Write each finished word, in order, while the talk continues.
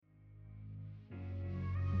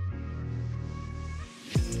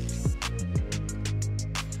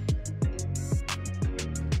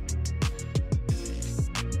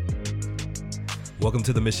Welcome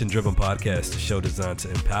to the Mission Driven Podcast, a show designed to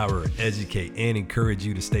empower, educate, and encourage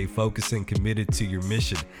you to stay focused and committed to your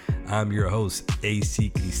mission. I'm your host,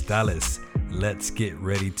 AC Cristales. Let's get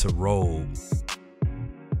ready to roll.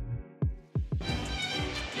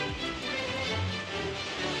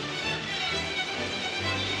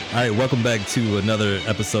 All right, welcome back to another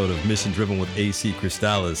episode of Mission Driven with AC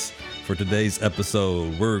Cristales. For today's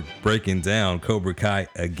episode, we're breaking down Cobra Kai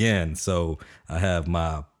again. So I have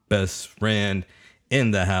my best friend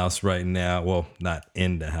in the house right now. Well, not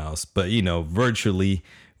in the house, but virtually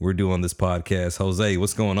we're doing this podcast. Jose,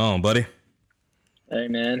 what's going on, buddy? Hey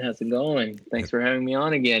man, how's it going? Thanks for having me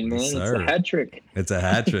on again, man. Yes, it's a hat trick. It's a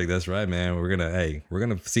hat trick. That's right, man. We're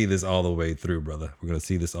gonna see this all the way through, brother. We're gonna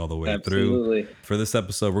see this all the way Absolutely. through. For this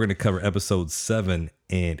episode, we're gonna cover episodes 7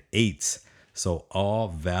 and 8. So All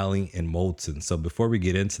Valley and Molten. So before we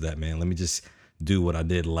get into that, man, let me just do what I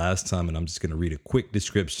did last time, and I'm just gonna read a quick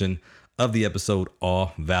description of the episode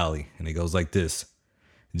All Valley, and it goes like this: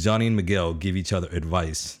 Johnny and Miguel give each other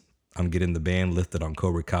advice on getting the band lifted on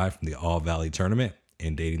Cobra Kai from the All Valley tournament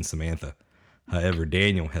and dating Samantha. However,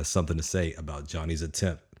 Daniel has something to say about Johnny's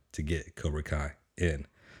attempt to get Cobra Kai in.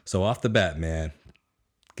 So off the bat, man,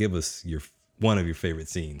 give us one of your favorite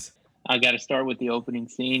scenes. I got to start with the opening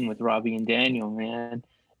scene with Robbie and Daniel, man.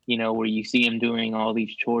 Where you see him doing all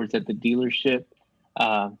these chores at the dealership.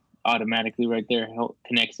 Automatically right there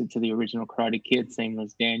connects it to the original Karate Kid, same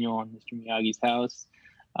as Daniel on Mr. Miyagi's house.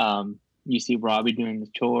 You see Robbie doing the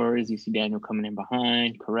chores. You see Daniel coming in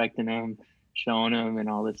behind, correcting him, showing him and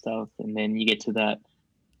all this stuff. And then you get to that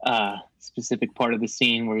specific part of the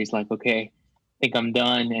scene where he's like, okay, I think I'm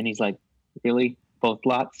done. And he's like, really? Both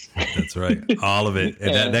lots? That's right. All of it.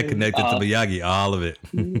 And that connected to Miyagi, all of it.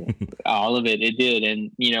 All of it. It did.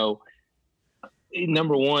 And,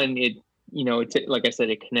 number one, it's like I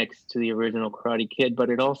said, it connects to the original Karate Kid,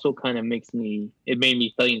 but it also kind of made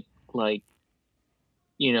me think like,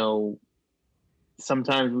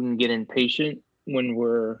 sometimes we can get impatient when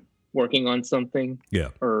we're working on something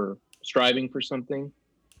or striving for something.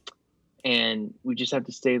 And we just have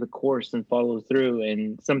to stay the course and follow through.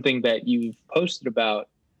 And something that you've posted about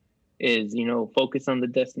is, focus on the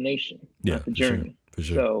destination, not the journey. For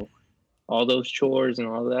sure. So all those chores and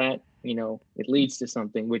all that, it leads to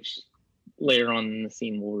something which later on in the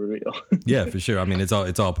scene will reveal. Yeah, for sure. I mean, it's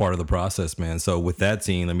all part of the process, man. So with that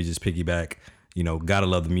scene, let me just piggyback. Gotta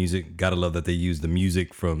love the music. Gotta love that they used the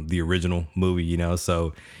music from the original movie,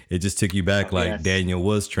 So it just took you back Yes. Daniel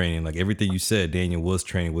was training. Like everything you said, Daniel was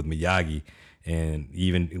training with Miyagi. And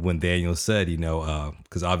even when Daniel said,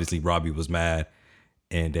 because obviously Robbie was mad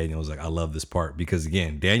and Daniel was like, I love this part. Because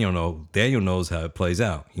again, Daniel knows how it plays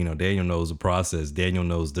out. Daniel knows the process. Daniel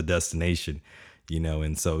knows the destination,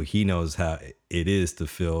 and so he knows how it is to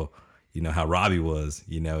feel, how Robbie was,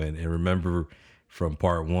 and remember from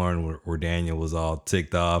part 1 where Daniel was all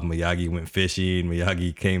ticked off. Miyagi went fishing.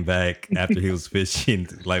 Miyagi came back after he was fishing,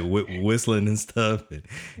 like whistling and stuff.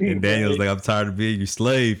 And Daniel's like, I'm tired of being your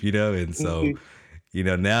slave, And so,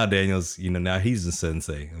 now Daniel's, now he's the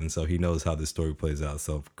sensei. And so he knows how this story plays out.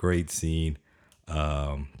 So great scene.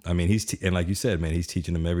 I mean, and like you said, man, he's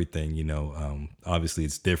teaching him everything, obviously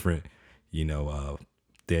it's different.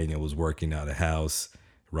 Daniel was working out a house.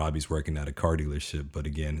 Robbie's working at a car dealership, but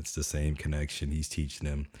again, it's the same connection. He's teaching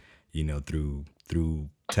them, through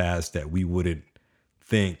tasks that we wouldn't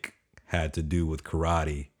think had to do with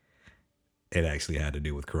karate. It actually had to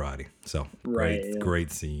do with karate. So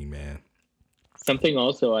great scene, man. Something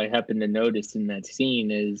also I happened to notice in that scene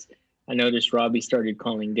is I noticed Robbie started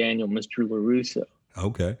calling Daniel Mr. LaRusso.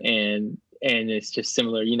 Okay. And it's just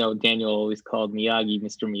similar, Daniel always called Miyagi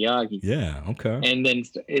Mr. Miyagi. Yeah, okay. And then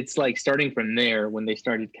it's like starting from there when they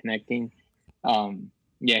started connecting.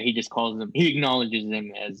 He just he acknowledges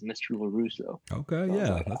him as Mr. LaRusso. Okay,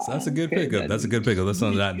 yeah, that's a good pickup. That's a good pickup. That's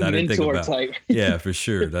something that I didn't think about. Type. Yeah, for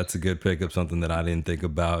sure. That's a good pickup, something that I didn't think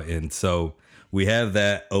about. And so we have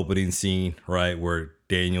that opening scene, right, where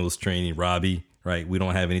Daniel's training Robbie, right? We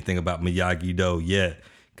don't have anything about Miyagi-Do yet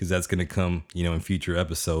because that's going to come, in future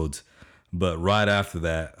episodes. But right after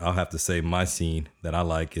that, I'll have to say my scene that I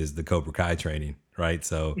like is the Cobra Kai training, right?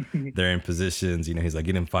 So they're in positions, he's like,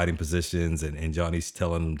 get in fighting positions, and Johnny's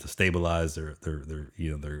telling them to stabilize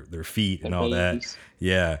their feet and all that.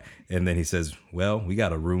 Yeah. And then he says, well, we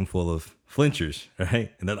got a room full of flinchers, right?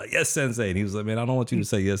 And they're like, yes, sensei. And he was like, man, I don't want you to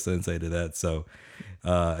say yes, sensei to that. So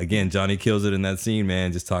again, Johnny kills it in that scene,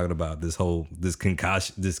 man, just talking about this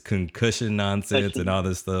concussion nonsense and all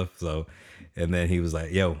this stuff. So And then he was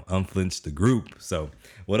like, "Yo, unflinch the group." So,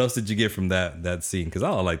 what else did you get from that scene? Because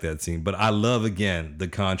I don't like that scene, but I love again the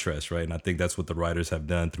contrast, right? And I think that's what the writers have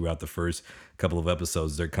done throughout the first couple of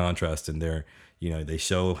episodes. They're contrasting. They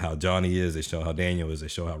show how Johnny is, they show how Daniel is, they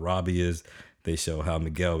show how Robbie is, they show how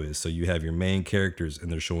Miguel is. So you have your main characters,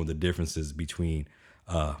 and they're showing the differences between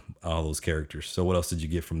all those characters. So, what else did you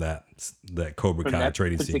get from that Cobra From Kai that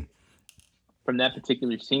training scene? partic- from that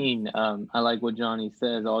particular scene, I like what Johnny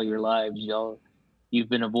says. All your lives, you've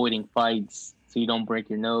been avoiding fights so you don't break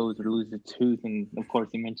your nose or lose a tooth. And of course,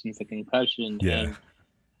 he mentions the concussion. Yeah,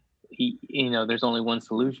 And there's only one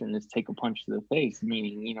solution: is take a punch to the face,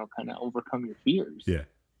 meaning kind of overcome your fears. yeah,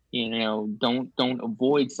 Don't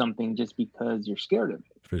avoid something just because you're scared of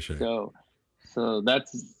it. for sure. So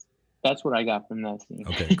that's what I got from that scene.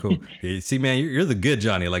 Okay, cool. Yeah, see, man, you're the good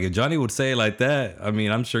Johnny. Like if Johnny would say it like that, I mean,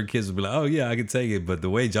 I'm sure kids would be like, "Oh yeah, I can take it." But the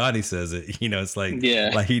way Johnny says it, it's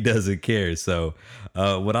Yeah, like he doesn't care. So,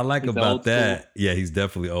 what I like he's about old that, school. yeah, he's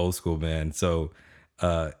definitely old school, man. So,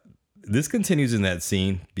 this continues in that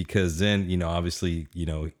scene because then, obviously,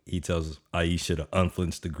 he tells Aisha to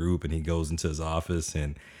unflinch the group, and he goes into his office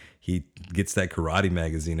and he gets that karate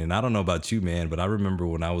magazine. And I don't know about you, man, but I remember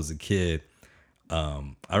when I was a kid.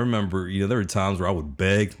 I remember, there were times where I would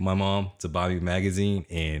beg my mom to buy me a magazine,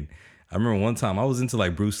 and I remember one time I was into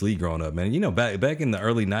like Bruce Lee growing up, man. Back in the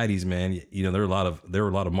early '90s, man. There were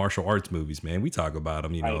a lot of martial arts movies, man. We talk about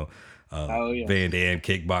them, Right. Oh yeah. Van Damme,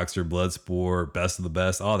 Kickboxer, Bloodsport, Best of the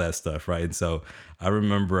Best, all that stuff, right? And so I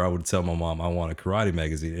remember I would tell my mom I want a karate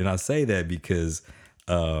magazine, and I say that because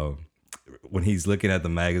uh, when he's looking at the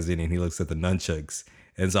magazine and he looks at the nunchucks.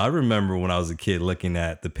 And so I remember when I was a kid looking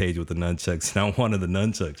at the page with the nunchucks, and I wanted the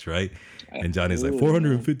nunchucks, right? And Johnny's like, Absolutely,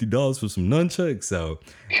 man. $450 for some nunchucks. So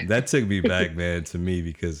that took me back, man, to me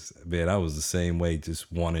because, man, I was the same way,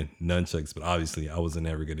 just wanting nunchucks. But obviously, I wasn't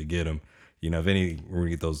ever going to get them. If we're gonna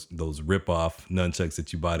get those rip off nunchucks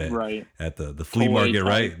that you bought Right. at the flea Toy market,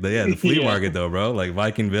 right? type. Yeah, the flea Yeah. market though, bro, like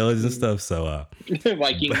Viking Village and stuff. So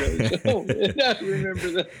Viking Village. Oh, I remember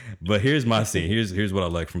that. but here's my scene. Here's what I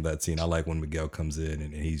like from that scene. I like when Miguel comes in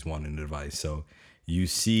and he's wanting advice. So you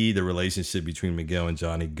see the relationship between Miguel and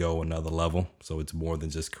Johnny go another level. So it's more than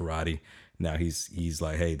just karate. Now he's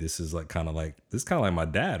like, hey, this is kind of like my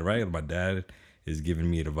dad, right? My dad is giving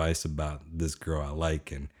me advice about this girl I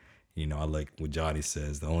like, and I like what Johnny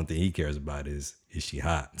says. The only thing he cares about is she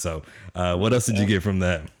hot? So what else did you get from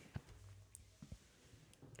that?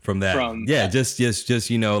 From that, From yeah, that. just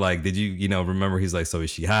like, did you remember? He's like, so is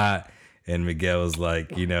she hot? And Miguel was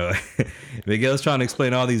like, Miguel's trying to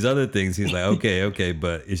explain all these other things. He's like, okay,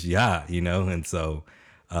 but is she hot? And so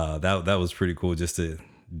that was pretty cool just to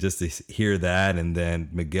hear that. And then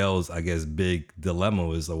Miguel's, I guess, big dilemma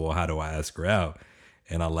was like, well, how do I ask her out?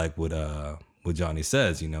 And I like what Johnny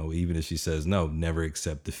says, even if she says no, never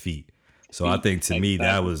accept defeat. So I think to me that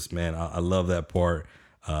Exactly. was, man, I love that part.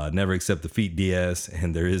 Never accept defeat, Diaz,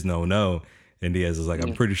 and there is no no. And Diaz is like, I'm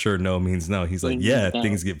Yeah. pretty sure no means no. He's like, Means yeah, no.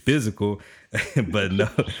 things get physical, but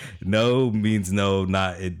no means no.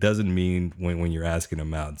 Not it doesn't mean when you're asking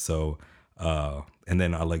them out. So, and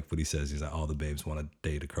then I like what he says. He's like, all the babes want to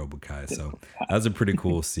date a Cobra Kai. So that's a pretty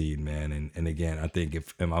cool scene, man. And again, I think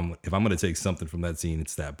if I'm gonna take something from that scene,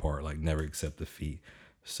 it's that part, like never accept defeat.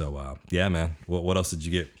 So yeah, man. What else did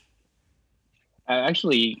you get?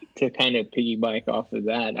 Actually, to kind of piggyback off of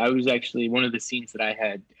that, I was actually one of the scenes that I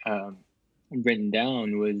had written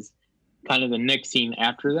down was kind of the next scene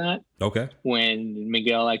after that Okay. when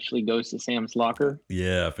Miguel actually goes to Sam's locker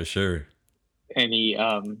Yeah, for sure. and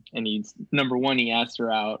he's number one, he asks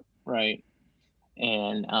her out, right?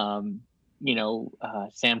 And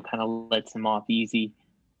Sam kind of lets him off easy,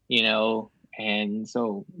 and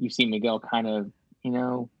so you see Miguel kind of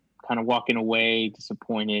walking away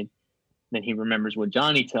disappointed. Then he remembers what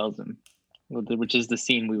Johnny tells him, which is the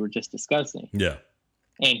scene we were just discussing. Yeah.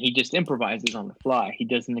 And he just improvises on the fly. He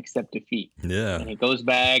doesn't accept defeat. Yeah. And he goes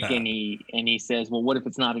back and he says, well, what if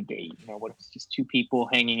it's not a date? What if it's just two people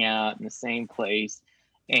hanging out in the same place?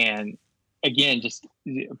 And again, just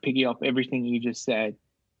piggy off everything you just said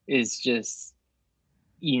is just,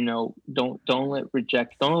 don't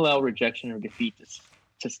allow rejection or defeat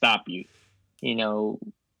to stop you.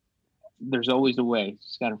 There's always a way.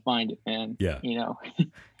 Just got to find it, man. Yeah.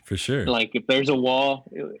 For sure. Like if there's a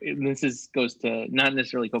wall, goes to not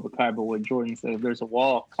necessarily Cobra Kai, but what Jordan said. If there's a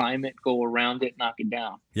wall, climb it, go around it, knock it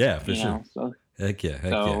down. Yeah, for sure. So Heck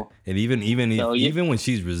yeah. And even when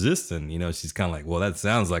she's resisting, she's kind of like, well, that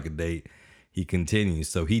sounds like a date. He continues.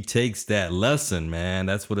 So he takes that lesson, man.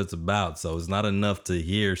 That's what it's about. So it's not enough to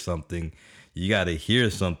hear something. You got to hear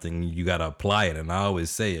something. You got to apply it. And I always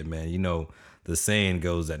say it, man. the saying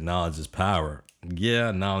goes that knowledge is power.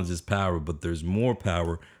 Yeah, knowledge is power, but there's more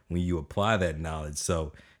power when you apply that knowledge.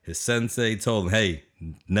 So his sensei told him, hey,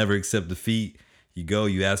 never accept defeat. You go,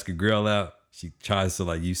 you ask a girl out. She tries to,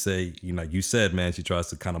 like you say, like you said, man, she tries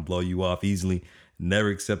to kind of blow you off easily. Never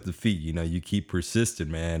accept defeat. You keep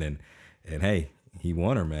persistent, man. And hey, he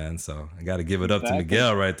won her, man. So I got to give it up to Exactly.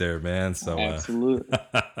 Miguel right there, man. So Absolutely.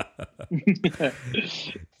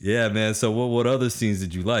 yeah, man. So what other scenes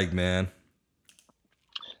did you like, man?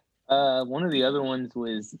 One of the other ones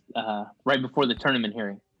was right before the tournament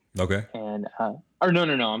hearing. Okay. And or no,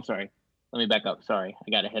 I'm sorry. Let me back up. Sorry,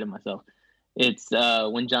 I got ahead of myself. It's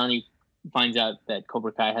when Johnny finds out that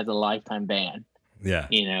Cobra Kai has a lifetime ban. Yeah.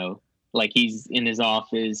 Like he's in his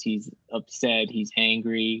office, he's upset, he's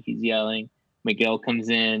angry, he's yelling. Miguel comes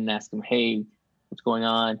in, asks him, "Hey, what's going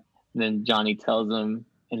on?" And then Johnny tells him,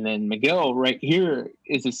 and then Miguel right here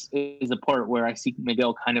is a part where I see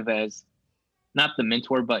Miguel kind of as not the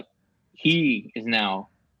mentor, but he is now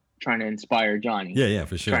trying to inspire Johnny. Yeah,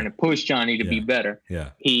 for sure. Trying to push Johnny to be better. Yeah.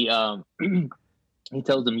 He he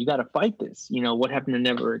tells him, "You got to fight this. What happened to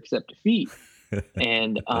never accept defeat?"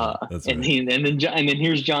 And and then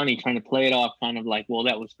here's Johnny trying to play it off, kind of like, "Well,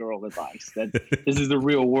 that was girl advice. That this is the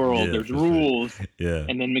real world. Yeah, There's rules." Sure. Yeah.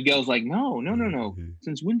 And then Miguel's like, "No.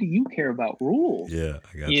 Since when do you care about rules?" Yeah,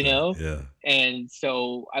 I got you. Yeah. And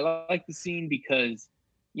so I like the scene because,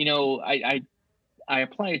 I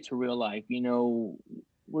apply it to real life. And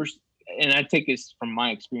I take this from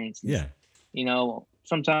my experiences. Yeah.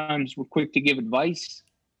 Sometimes we're quick to give advice,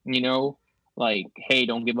 like, hey,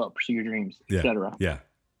 don't give up, pursue your dreams, etc. Yeah.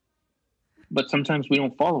 But sometimes we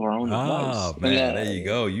don't follow our own advice. Oh, man, there you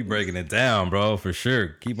go. You breaking it down, bro, for sure.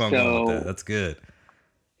 Keep on going with that. That's good.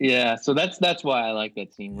 Yeah, so that's why I like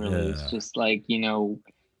that scene, really. Yeah. It's just like, I'm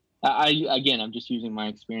just using my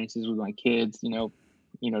experiences with my kids,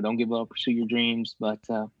 don't give up, pursue your dreams, but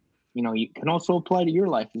you can also apply to your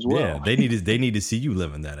life as well. Yeah, they need to see you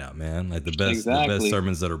living that out, man. Like the best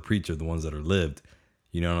sermons that are preached are the ones that are lived.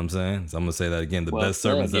 You know what I'm saying? So I'm gonna say that again. The best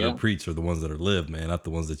sermons that are preached are the ones that are lived, man, not the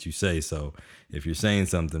ones that you say. So if you're saying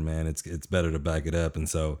something, man, it's better to back it up. And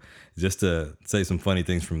so just to say some funny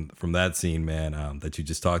things from that scene, man, that you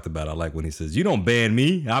just talked about. I like when he says, "You don't ban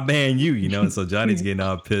me, I ban you." And so Johnny's getting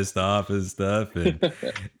all pissed off and stuff, and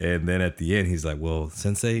then at the end he's like, "Well,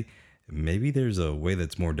 Sensei, maybe there's a way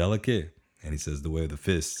that's more delicate." And he says, "The way of the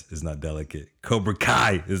fist is not delicate. Cobra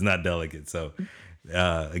Kai is not delicate." So.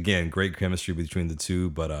 Again, great chemistry between the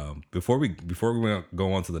two. But before we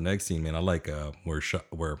go on to the next scene, man, I like where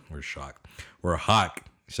Hawk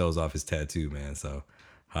shows off his tattoo, man. So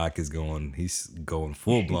Hawk he's going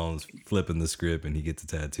full blown, flipping the script, and he gets a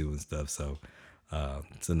tattoo and stuff. So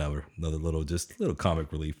it's another little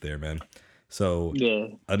comic relief there, man. So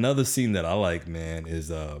another scene that I like, man,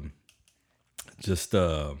 is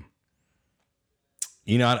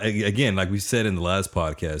again, like we said in the last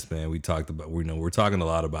podcast, man, we talked about, we're talking a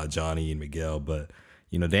lot about Johnny and Miguel, but,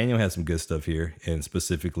 Daniel has some good stuff here. And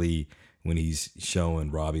specifically when he's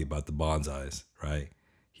showing Robbie about the bonsais, right?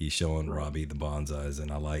 He's showing Robbie the bonsais.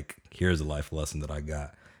 And I like, here's a life lesson that I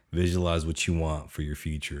got. Visualize what you want for your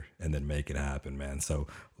future and then make it happen, man. So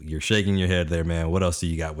you're shaking your head there, man. What else do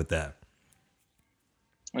you got with that?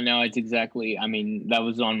 No, it's exactly. I mean, that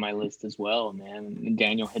was on my list as well, man.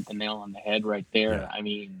 Daniel hit the nail on the head right there. Yeah. I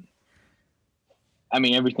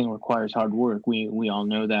mean, everything requires hard work. We all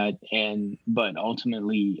know that, but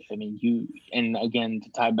ultimately, I mean, and again, to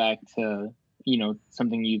tie back to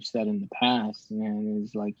something you've said in the past, man,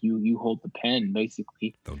 is like you hold the pen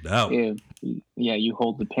basically. No doubt. You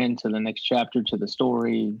hold the pen to the next chapter, to the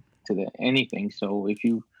story, to anything. So if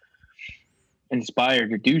you inspire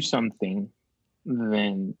to do something,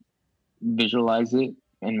 then visualize it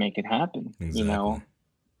and make it happen. Exactly.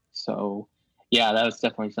 So that was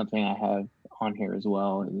definitely something I have on here as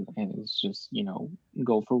well, and it's just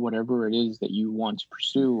go for whatever it is that you want to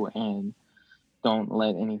pursue and don't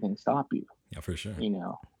let anything stop you. Yeah, for sure.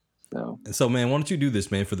 So man, why don't you do this,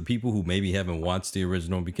 man, for the people who maybe haven't watched the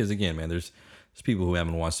original? Because again, man, there's people who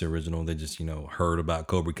haven't watched the original. They just heard about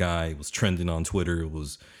Cobra Kai. It was trending on Twitter. It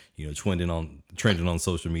was trending on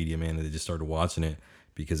social media, man, and they just started watching it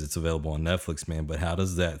because it's available on Netflix, man. But how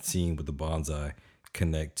does that scene with the bonsai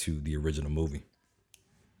connect to the original movie?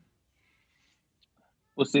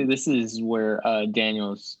 Well, see, this is where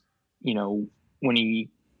Daniel's,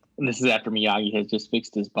 this is after Miyagi has just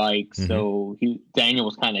fixed his bike, mm-hmm. So Daniel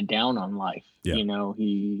was kind of down on life. Yeah.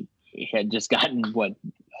 He had just gotten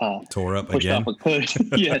Tore up pushed again. off a cliff.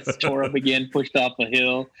 Yes, tore up again, pushed off a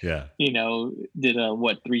hill. Yeah. Did a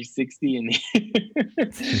 360 in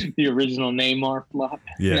the original Neymar flop.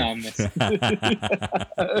 Yeah. No, I'm missing.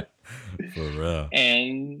 For real.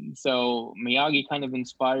 And so Miyagi kind of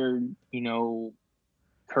inspired,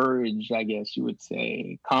 courage, I guess you would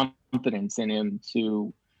say, confidence in him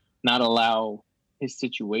to not allow his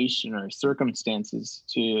situation or his circumstances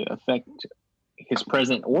to affect his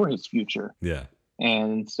present or his future. Yeah.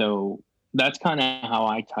 And so that's kind of how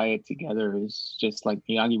I tie it together, is just like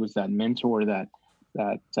Miyagi was that mentor, that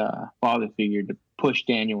father figure to push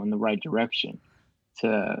Daniel in the right direction,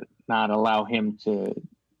 to not allow him to,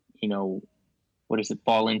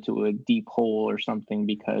 fall into a deep hole or something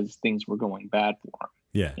because things were going bad for him.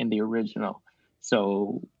 Yeah. In the original.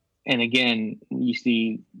 So, and again, you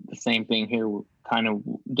see the same thing here, kind of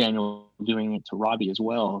Daniel doing it to Robbie as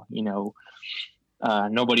well.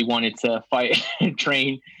 Nobody wanted to fight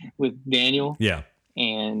train with Daniel. Yeah.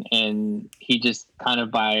 And he just kind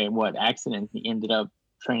of by accident, he ended up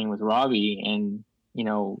training with Robbie. And,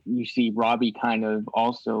 you see Robbie kind of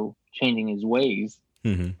also changing his ways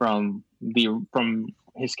from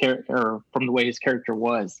his character, or from the way his character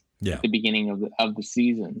was at the beginning of the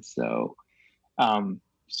season. So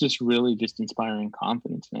it's just really just inspiring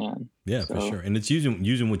confidence, man. Yeah, for sure. And it's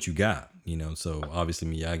using what you got, so obviously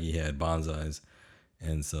Miyagi had bonsais,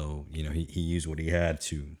 and so he used what he had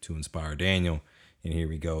to inspire Daniel. And here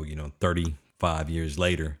we go, 35 years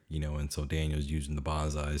later, and so Daniel's using the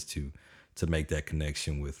bonsais to make that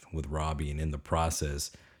connection with Robbie, and in the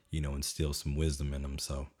process, instill some wisdom in him.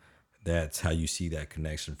 So that's how you see that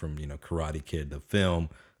connection from Karate Kid the film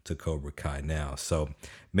to Cobra Kai now. So,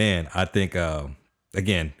 man, I think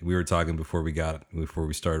again, we were talking before we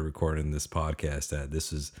started recording this podcast that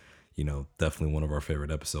this is definitely one of our favorite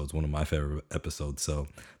episodes, one of my favorite episodes. So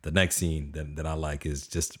the next scene that I like is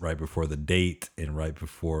just right before the date, and right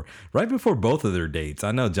before both of their dates.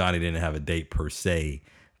 I know Johnny didn't have a date per se,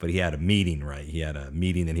 but he had a meeting, right? He had a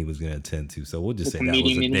meeting that he was going to attend to. So we'll just say that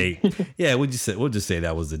was a date. Yeah, we'll just say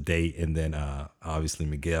that was a date. And then obviously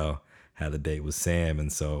Miguel had a date with Sam.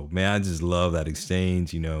 And so, man, I just love that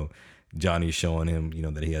exchange. Johnny's showing him,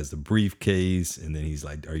 that he has the briefcase, and then he's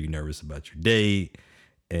like, "Are you nervous about your date?"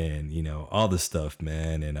 And all this stuff,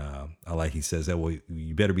 man. And I like, he says that, "Well,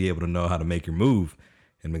 you better be able to know how to make your move."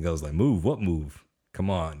 And Miguel's like, "Move? What move? Come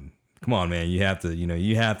on, man. You have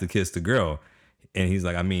to kiss the girl." And he's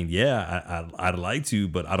like, "I mean, yeah, I'd like to,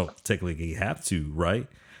 but I don't technically have to, right?"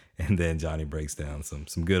 And then Johnny breaks down some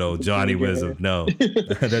good old Johnny wisdom. No,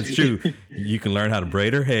 that's true. You can learn how to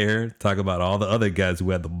braid her hair, talk about all the other guys who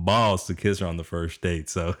had the balls to kiss her on the first date.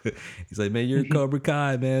 So he's like, "Man, you're Cobra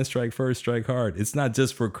Kai, man. Strike first, strike hard. It's not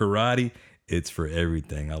just for karate. It's for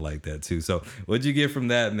everything." I like that too. So what'd you get from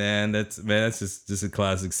that, man? That's just a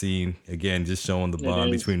classic scene. Again, just showing the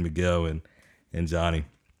bond between Miguel and Johnny.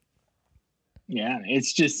 Yeah,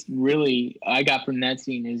 it's just really, I got from that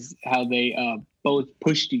scene is how they both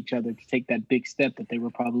pushed each other to take that big step that they were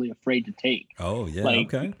probably afraid to take. Oh, yeah,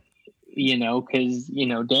 okay. Because,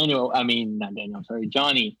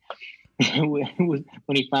 Johnny,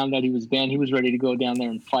 when he found out he was banned, he was ready to go down there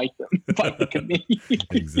and fight the committee.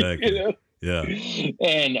 Exactly. Yeah.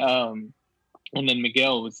 And then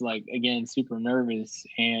Miguel was like, again, super nervous,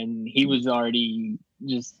 and he was already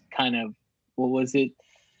just kind of, what was it?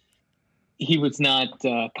 He was not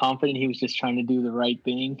confident. He was just trying to do the right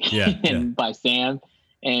thing. By Sam.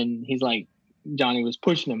 And he's like, Johnny was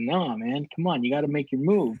pushing him. "No, man, come on. You got to make your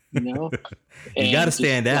move, You got to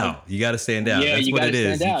stand out. You got to stand out. Yeah, that's what it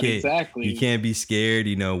is. Exactly. You can't be scared.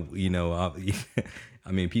 I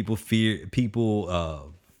mean, people feel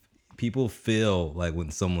like when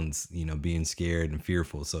someone's, being scared and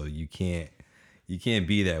fearful. So you can't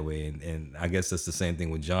be that way. And I guess that's the same thing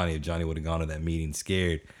with Johnny. If Johnny would have gone to that meeting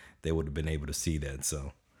scared, they would have been able to see that.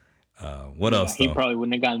 So what else? He probably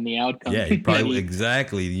wouldn't have gotten the outcome. Yeah, he probably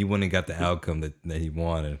exactly. He wouldn't have got the outcome that he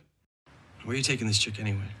wanted. Where are you taking this chick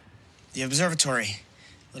anyway? The observatory.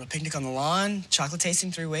 A little picnic on the lawn, chocolate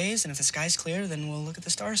tasting 3 ways, and if the sky's clear, then we'll look at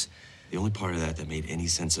the stars. The only part of that made any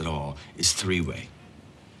sense at all is 3-way.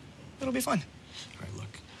 It'll be fun. All right,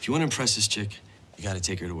 look. If you want to impress this chick, you got to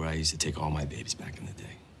take her to where I used to take all my babies back in the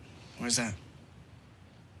day. Where's that?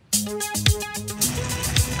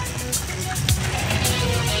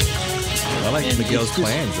 I like Miguel's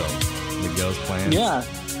plans, though. Miguel's plans. Yeah.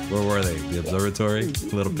 Where were they? The observatory?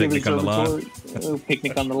 A little picnic on the lawn? A little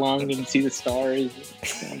picnic on the lawn and see the stars.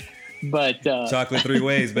 But chocolate 3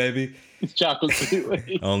 ways, baby. Chocolate 3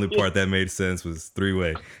 ways. Only part that made sense was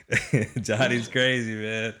 3-way. Johnny's crazy,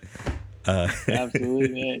 man. Absolutely,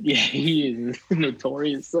 man. Yeah, he is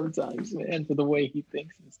notorious sometimes, man, for the way he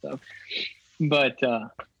thinks and stuff. But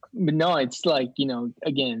no, it's like,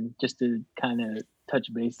 again, just to kind of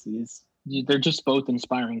touch bases, they're just both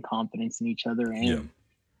inspiring confidence in each other, Yeah. and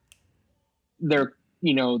they're,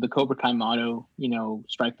 the Cobra Kai motto,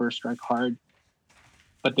 strike first, strike hard,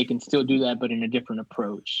 but they can still do that, but in a different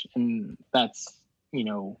approach. And that's,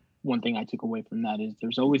 one thing I took away from that is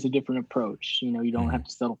there's always a different approach. You don't have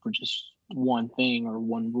to settle for just one thing or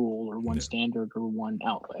one rule or one Yeah. standard or one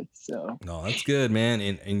outlet. So No, that's good, man.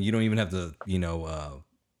 And you don't even have to, you don't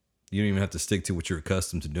even have to stick to what you're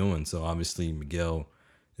accustomed to doing. So obviously Miguel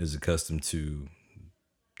is accustomed to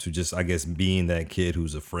just, I guess, being that kid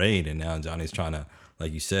who's afraid, and now Johnny's trying to,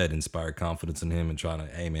 like you said, inspire confidence in him and trying to,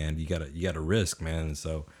 hey man, you gotta risk, man. And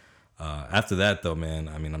so after that though, man,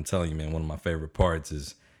 I mean, I'm telling you, man, one of my favorite parts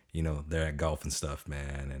is, they're at golf and stuff,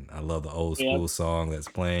 man. And I love the old Yep. school song that's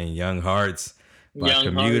playing, Young Hearts by Young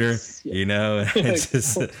Commuter. Hearts, yeah. It's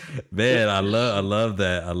just, man, I love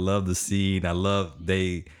that. I love the scene. I love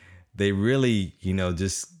they really,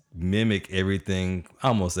 just mimic everything,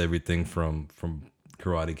 almost everything from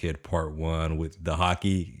Karate Kid Part 1 with the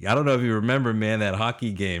hockey. I don't know if you remember, man, that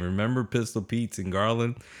hockey game. Remember Pistol Pete's and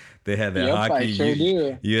Garland? They had that Yep, hockey I sure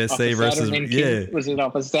do. USA Off of versus Saturn and yeah. Was it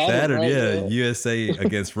off of Saturn? Saturn, Right? yeah, USA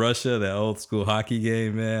against Russia, that old school hockey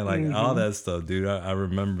game, man, like all that stuff, dude. I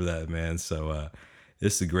remember that, man. So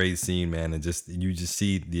it's a great scene, man, and you just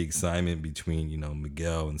see the excitement between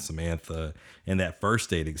Miguel and Samantha, and that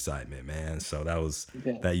first date excitement, man. So that was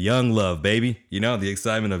that young love, baby. The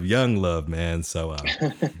excitement of young love, man. So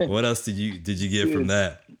what else did you get from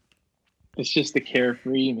that? It's just the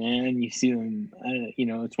carefree, man. You see them,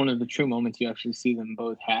 it's one of the true moments you actually see them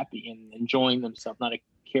both happy and enjoying themselves, not a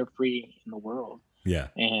carefree in the world. Yeah.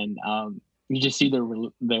 And you just see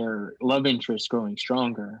their love interest growing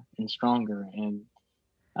stronger and stronger. And,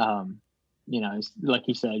 it's like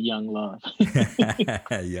you said, young love.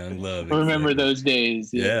 Young love. Remember those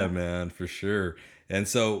days. Yeah, man, for sure. And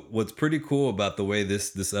so what's pretty cool about the way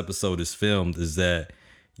this episode is filmed is that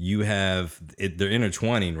you have they're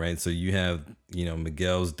intertwining, right? So you have,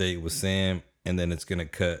 Miguel's date with Sam, and then it's going to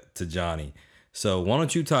cut to Johnny. So why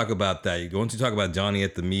don't you talk about that? You're going to talk about Johnny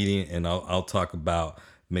at the meeting, and I'll talk about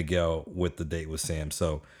Miguel with the date with Sam.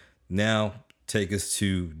 So now take us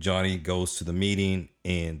to Johnny goes to the meeting,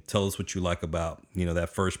 and tell us what you like about, that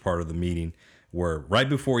first part of the meeting where right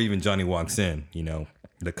before even Johnny walks in,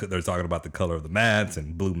 they're talking about the color of the mats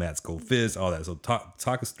and blue mats go fizz, all that. So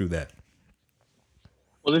talk us through that.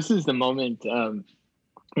 Well, this is the moment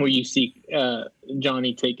where you see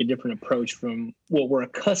Johnny take a different approach from what we're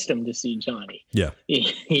accustomed to see Johnny. Yeah.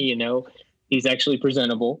 He's actually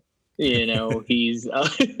presentable. He's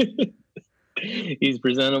he's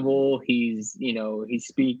presentable. He's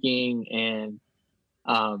speaking and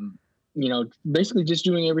basically just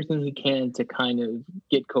doing everything he can to kind of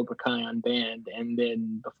get Cobra Kai on band. And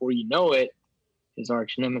then before you know it, his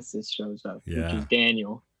arch nemesis shows up, which is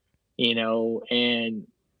Daniel. And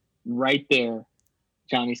right there,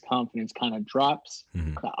 Johnny's confidence kind of drops.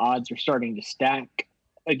 Mm-hmm. The odds are starting to stack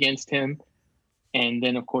against him. And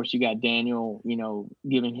then, of course, you got Daniel,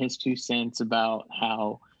 giving his 2 cents about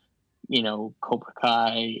how, Cobra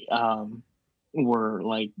Kai were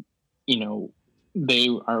like, they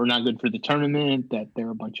are not good for the tournament, that they're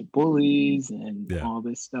a bunch of bullies and all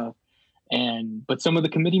this stuff. But some of the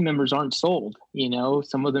committee members aren't sold,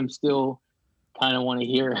 some of them still kind of want to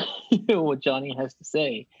hear what Johnny has to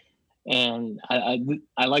say. And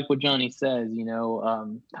I like what Johnny says,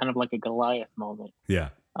 kind of like a Goliath moment. Yeah.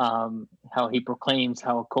 How he proclaims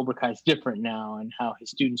how Cobra Kai is different now and how his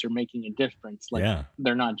students are making a difference. Like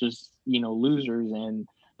they're not just, losers. And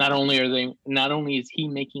not only is he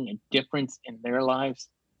making a difference in their lives,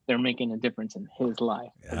 they're making a difference in his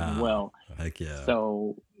life as well. Heck yeah.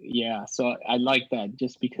 So I like that,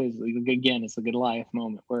 just because, again, it's a Goliath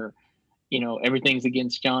moment where, everything's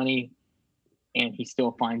against Johnny and he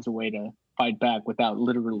still finds a way to fight back without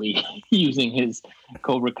literally using his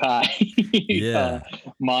Cobra Kai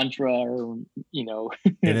mantra or, And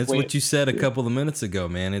it's what you said a couple of minutes ago,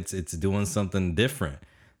 man. It's doing something different.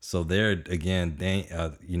 So there again,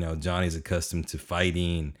 Johnny's accustomed to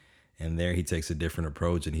fighting, and there he takes a different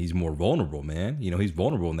approach, and he's more vulnerable, man. He's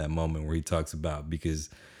vulnerable in that moment where he talks about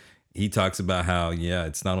how,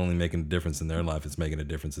 it's not only making a difference in their life, it's making a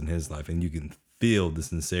difference in his life. And you can feel the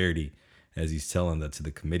sincerity as he's telling that to the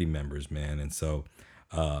committee members, man. And so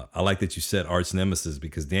I like that you said arch nemesis,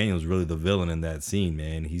 because Daniel's really the villain in that scene,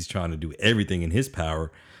 man. He's trying to do everything in his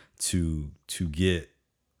power to get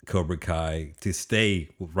Cobra Kai to stay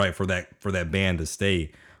right, for that band to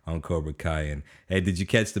stay on Cobra Kai. And hey, did you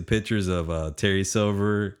catch the pictures of Terry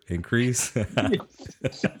Silver and Kreese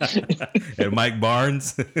and Mike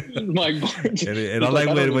Barnes? Mike Barnes. And I like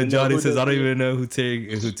when Johnny says, "I don't even know who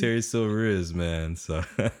Terry Silver is, man." So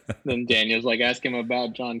then Daniel's like, ask him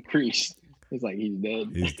about John Kreese. He's like, he's dead.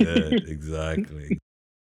 He's dead. Exactly.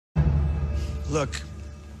 Look,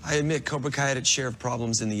 I admit Cobra Kai had its share of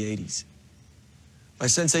problems in the 80s. My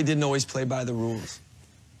sensei didn't always play by the rules.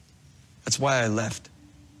 That's why I left.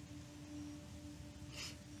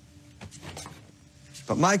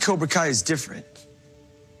 But my Cobra Kai is different.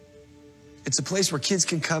 It's a place where kids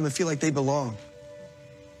can come and feel like they belong.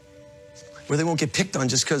 Where they won't get picked on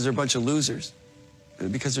just because they're a bunch of losers,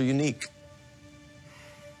 but because they're unique.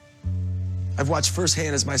 I've watched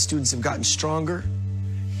firsthand as my students have gotten stronger,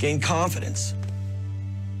 gained confidence,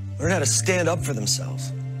 learn how to stand up for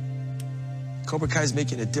themselves. Cobra Kai is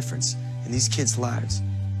making a difference in these kids' lives.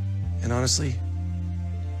 And honestly,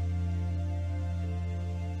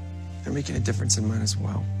 they're making a difference in mine as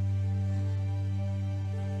well.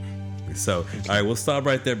 So, all right, we'll stop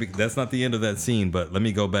right there because that's not the end of that scene. But let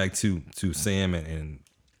me go back to Sam and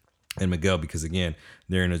Miguel because again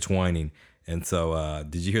they're intertwining. And so,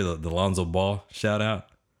 did you hear the Lonzo Ball shout out?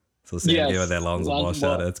 So Sam gave out that Lonzo Ball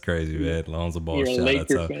shout out. That's crazy, man. Lonzo Ball shout out.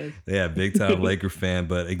 So fan. yeah, big time Laker fan.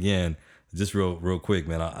 But again, just real quick,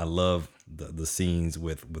 man. I love the scenes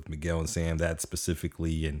with Miguel and Sam, that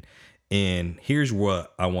specifically. And here's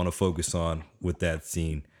what I want to focus on with that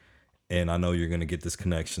scene. And I know you're going to get this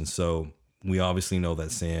connection. So we obviously know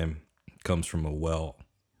that Sam comes from a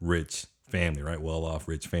rich family, right? Well-off,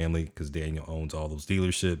 rich family, because Daniel owns all those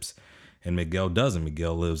dealerships. And Miguel doesn't.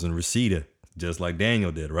 Miguel lives in Reseda, just like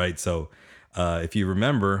Daniel did, right? So if you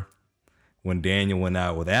remember, when Daniel went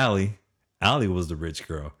out with Allie was the rich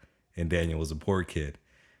girl, and Daniel was a poor kid.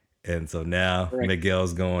 And so now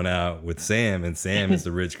Miguel's going out with Sam, and Sam is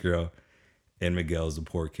the rich girl, and Miguel's the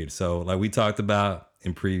poor kid. So like we talked about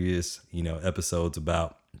in previous, episodes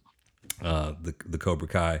about the Cobra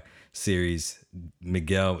Kai series,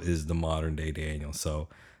 Miguel is the modern day Daniel. So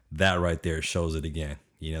that right there shows it again.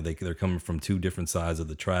 They're coming from two different sides of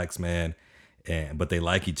the tracks, man, but they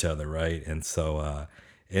like each other, right? And so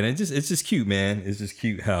and it's just cute, man. It's just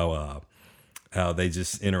cute how they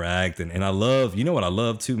just interact, and I love, what I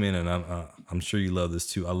love too, man, and I'm sure you love this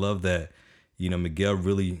too. I love that, Miguel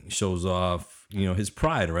really shows off, his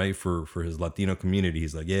pride, right, for his Latino community.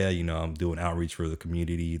 He's like, yeah, I'm doing outreach for the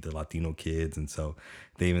community, the Latino kids, and so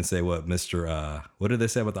they even say what did they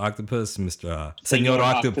say about the octopus, Mr. Senor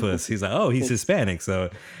Octopus? He's like, oh, he's Hispanic,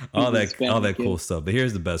 so all that cool stuff. But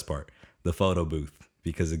here's the best part: the photo booth,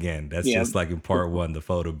 because again, that's just like in part one, the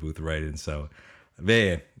photo booth, right? And so,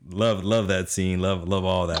 man, love that scene, love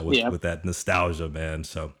all that with that nostalgia, man.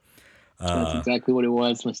 So. That's exactly what it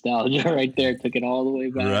was. Nostalgia right there. Took it all the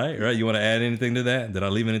way back. Right. You want to add anything to that? Did I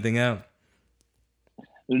leave anything out?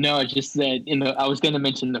 No, it's just that I was going to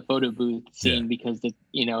mention the photo booth scene because they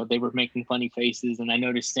were making funny faces, and I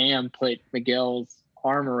noticed Sam put Miguel's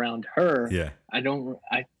arm around her. Yeah. I don't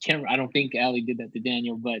think Allie did that to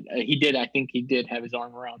Daniel, but he did. I think he did have his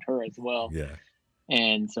arm around her as well. Yeah.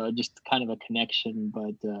 And so just kind of a connection,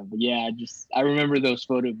 but yeah, I remember those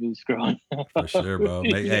photo booths growing up. For sure, bro.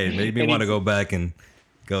 Made me want to go back and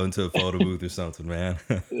go into a photo booth or something, man.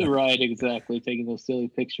 Right, exactly. Taking those silly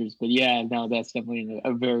pictures. But yeah, no, that's definitely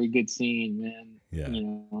a very good scene, man. Yeah.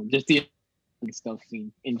 Just the stuff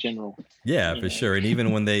scene in general. Yeah, for sure. And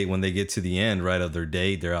even when they get to the end, right, of their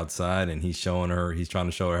date, they're outside and he's trying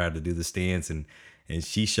to show her how to do the stance, and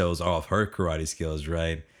she shows off her karate skills,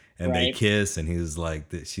 right? And they kiss, and she's like,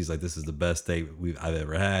 this is the best date I've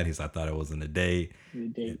ever had. I thought it wasn't a date.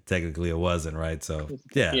 Technically it wasn't, right? So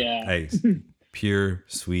yeah. Hey, pure,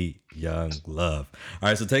 sweet, young love. All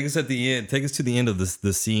right, so take us to the end of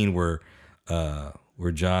the scene where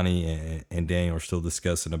Johnny and Daniel are still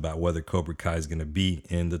discussing about whether Cobra Kai is going to be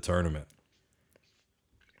in the tournament.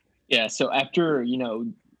 Yeah. So after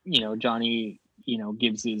Johnny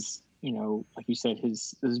gives his like you said,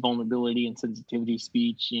 his vulnerability and sensitivity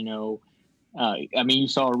speech, you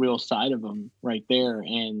saw a real side of him right there.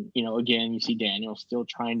 And, again, you see Daniel still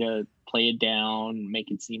trying to play it down, make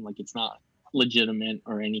it seem like it's not legitimate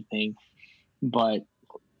or anything. But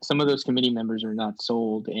some of those committee members are not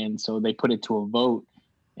sold. And so they put it to a vote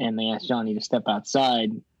and they asked Johnny to step outside.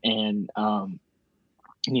 And,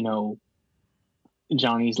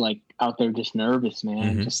 Johnny's like out there just nervous,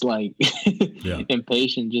 man, Mm-hmm. just like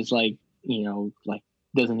impatient, just like, like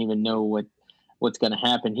doesn't even know what's going to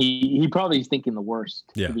happen. He probably is thinking the worst,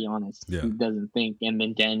 to be honest. He doesn't think. And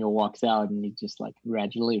then Daniel walks out and he's just like,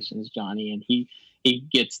 congratulations, Johnny. And he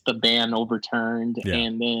gets the ban overturned.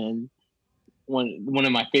 And then one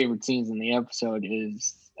of my favorite scenes in the episode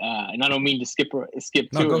is, and I don't mean to skip No,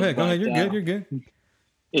 to go it. ahead. Go ahead. You're good. You're good.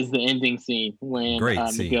 Is the ending scene when Great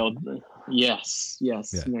scene. Miguel, yes, Yeah.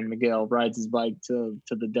 when Miguel rides his bike to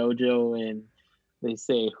the dojo and they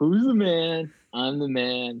say, "Who's the man? I'm the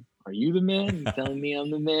man. Are you the man? You telling me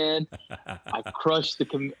I'm the man?" I crushed the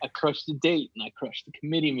date and I crushed the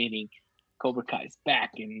committee meeting. Cobra Kai's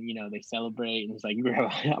back, and they celebrate, and he's like,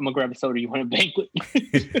 "I'm gonna grab a soda. You want a banquet?"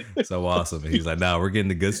 So awesome. And he's like, "No, we're getting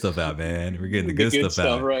the good stuff out, man. We're getting the good stuff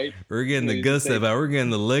out. Right? We're getting the good stuff out. We're getting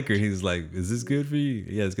the liquor." He's like, "Is this good for you?"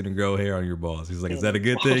 "Yeah, it's gonna grow hair on your balls." He's like, "Is that a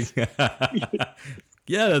good thing?"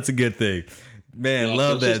 "Yeah, that's a good thing." Man,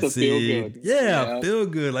 love that scene. Yeah, feel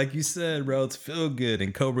good. Like you said, bro, it's feel good.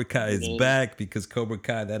 And Cobra Kai is back because Cobra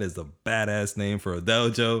Kai, that is a badass name for a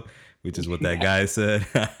dojo, which is what that guy said.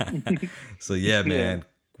 So yeah, man.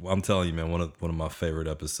 I'm telling you, man, one of my favorite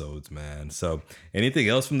episodes, man. So anything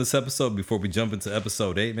else from this episode before we jump into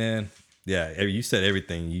episode 8, man? Yeah, you said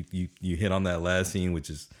everything. You hit on that last scene, which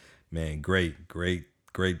is, man, great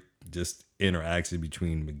just interaction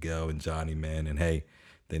between Miguel and Johnny, man. And hey,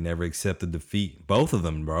 they never accepted defeat. Both of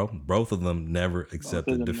them, bro. Both of them never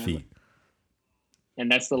accepted defeat. And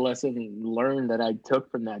that's the lesson learned that I took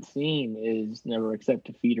from that scene is never accept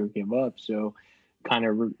defeat or give up. So kind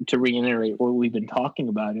of to reiterate what we've been talking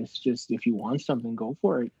about, it's just if you want something, go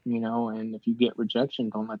for it, and if you get rejection,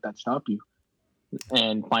 don't let that stop you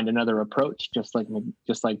and find another approach, just like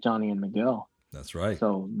Johnny and Miguel. That's right.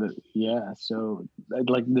 So so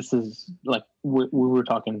like this is like we were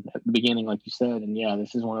talking at the beginning, like you said, and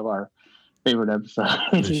this is one of our favorite episodes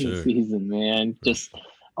in the season, man. Just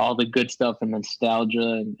all the good stuff and nostalgia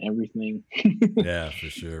and everything. Yeah, for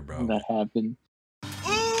sure, bro. That happened.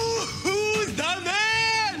 Ooh, who's the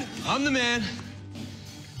man? I'm the man.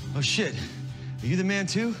 Oh shit, are you the man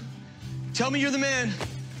too? Tell me you're the man.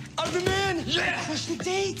 I'm the man. Yeah. I crushed the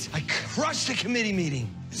date. I crushed the committee meeting.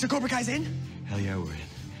 So Cobra Kai's in? Hell yeah, we're in.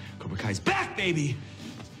 Cobra Kai's back, baby.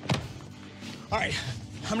 All right,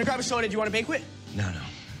 I'm gonna grab a soda. Do you want a banquet? No.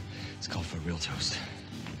 It's called for a real toast.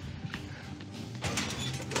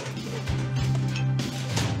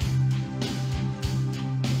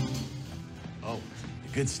 Oh,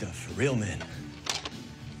 the good stuff for real men.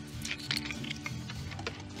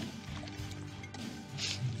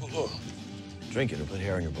 Drink it, it'll put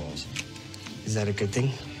hair on your balls. Is that a good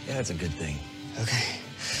thing? Yeah, that's a good thing. Okay.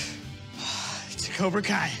 It's Cobra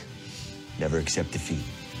Kai. Never accept defeat.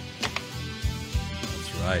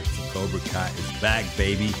 That's right. So Cobra Kai is back,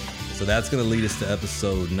 baby. So that's going to lead us to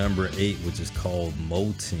episode number 8, which is called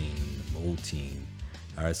Molting.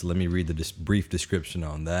 All right, so let me read the brief description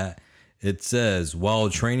on that. It says, while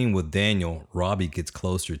training with Daniel, Robbie gets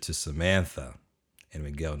closer to Samantha, and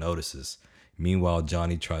Miguel notices. Meanwhile,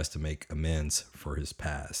 Johnny tries to make amends for his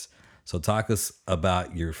past. So talk us about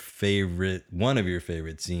one of your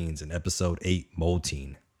favorite scenes in episode 8,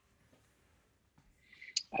 Molting.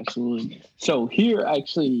 Absolutely. So here,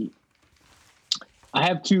 actually, I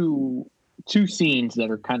have two scenes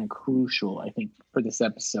that are kind of crucial, I think, for this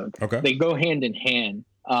episode. Okay. They go hand in hand.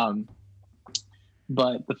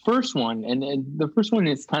 But the first one, and the first one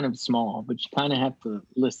is kind of small, but you kind of have to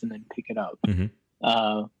listen and pick it up. Mm-hmm.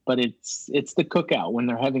 But it's the cookout when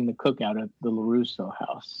they're having the cookout at the LaRusso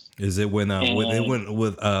house. Is it when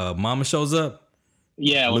Mama shows up?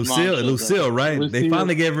 Yeah, Lucille, right? Lucille, they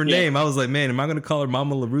finally gave her name. I was like, man, am I going to call her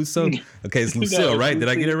Mama LaRusso? Okay, it's Lucille, right? Did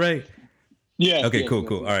I get it right? Yeah. Okay, yeah,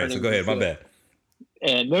 cool. All right, so go ahead. My bad.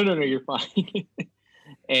 And no, you're fine.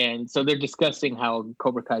 And so they're discussing how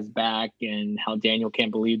Cobra Kai's back and how Daniel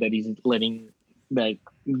can't believe that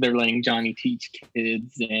they're letting Johnny teach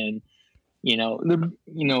kids, and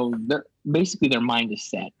they're basically their mind is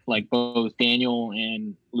set, like both Daniel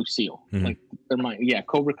and Lucille. Mm-hmm. Like their mind,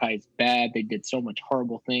 Cobra Kai is bad. They did so much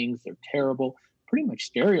horrible things. They're terrible. Pretty much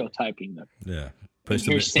stereotyping them. Yeah, push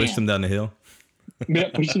them down the hill.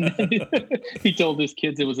 Yeah, he told his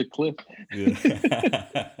kids it was a cliff. Yeah.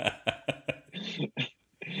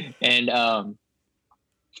 And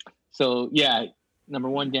number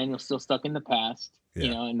one, Daniel's still stuck in the past,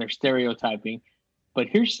 and they're stereotyping. But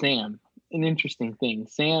here's Sam, an interesting thing.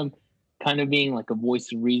 Sam kind of being like a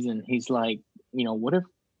voice of reason. He's like, what if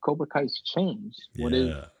Cobra Kai's changed? What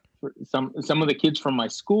if some of the kids from my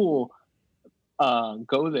school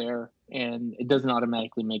go there and it doesn't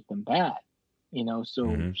automatically make them bad?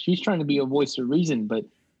 So she's trying to be a voice of reason, but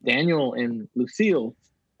Daniel and Lucille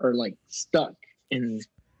are like stuck in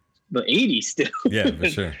the 80s still. Yeah, for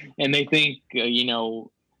sure. And they think,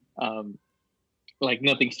 like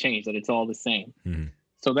nothing's changed, that it's all the same. Mm-hmm.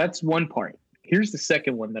 So that's one part. Here's the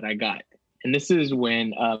second one that I got. And this is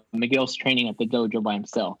when Miguel's training at the dojo by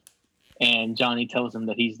himself. and Johnny tells him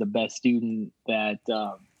that he's the best student, that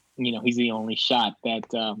he's the only shot that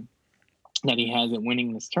he has at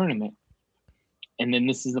winning this tournament. And then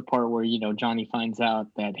this is the part where Johnny finds out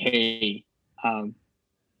that, hey,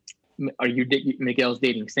 Miguel's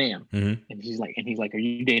dating Sam, Mm-hmm. and he's like, are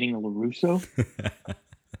you dating a LaRusso?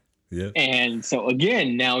 Yeah. And so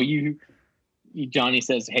again, now Johnny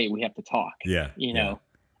says, hey, we have to talk. Yeah.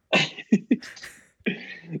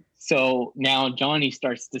 So now Johnny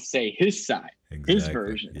starts to say his side, his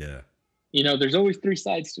version. Yeah. There's always three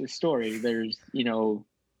sides to a story. There's,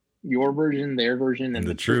 your version, their version, and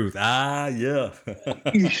the truth. Yeah.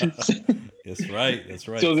 That's right.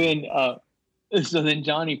 So then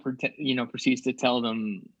Johnny, proceeds to tell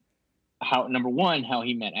them how, number one, how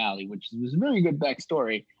he met Allie, which was a very good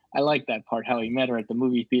backstory. I like that part, how he met her at the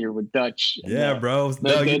movie theater with Dutch. Yeah, bro.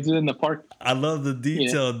 In the park. I love the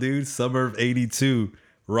detail, dude. Summer of '82.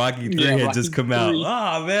 Rocky 3 had just come out.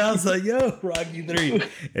 Oh, man. I was like, yo, Rocky 3.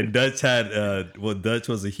 And Dutch had, Dutch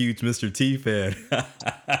was a huge Mr. T fan.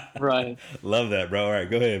 Right. Love that, bro. All right,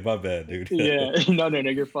 go ahead. My bad, dude. Yeah. No,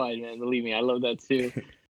 you're fine, man. Believe me, I love that too.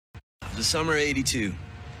 The summer of '82.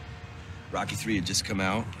 Rocky 3 had just come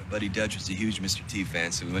out. My buddy Dutch was a huge Mr. T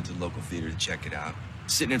fan, so we went to the local theater to check it out.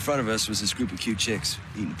 Sitting in front of us was this group of cute chicks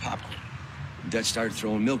eating popcorn. Dutch started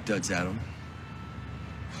throwing milk duds at them.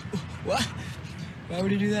 What? Why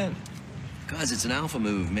would he do that? Cause it's an alpha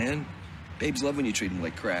move, man. Babes love when you treat them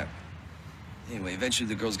like crap. Anyway, eventually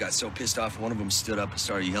the girls got so pissed off, one of them stood up and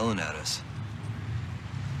started yelling at us.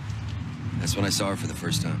 That's when I saw her for the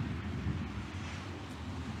first time.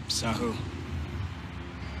 Saw who?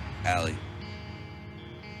 Allie.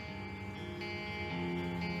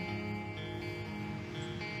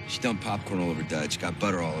 She dumped popcorn all over Dutch, got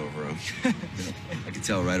butter all over him. I could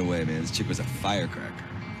tell right away, man. This chick was a firecracker.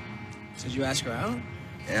 So did you ask her out?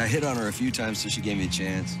 Yeah, I hit on her a few times, so she gave me a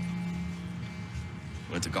chance.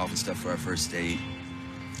 Went to golf and stuff for our first date.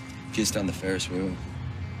 Kissed on the Ferris wheel.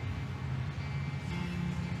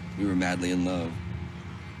 We were madly in love.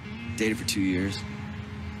 Dated for 2 years.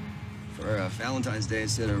 For Valentine's Day,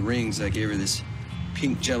 instead of rings, I gave her this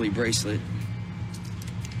pink jelly bracelet.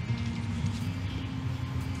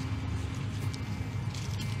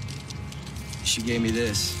 She gave me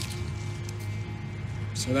this.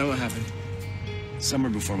 So then what happened? Summer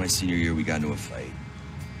before my senior year, we got into a fight.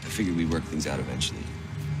 I figured we'd work things out eventually.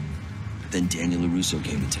 But then Daniel LaRusso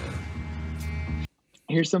came to town.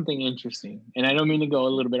 Here's something interesting, and I don't mean to go a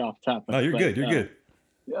little bit off topic. No, you're good. You're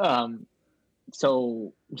good.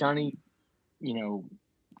 So Johnny,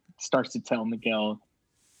 starts to tell Miguel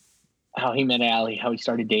how he met Allie, how he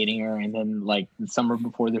started dating her, and then like the summer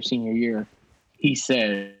before their senior year,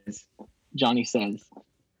 Johnny says,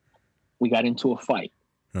 we got into a fight.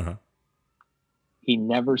 Uh-huh. He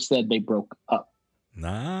never said they broke up.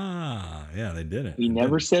 Nah, yeah, they didn't. He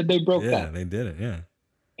never said they broke up. Yeah, they did it. Yeah.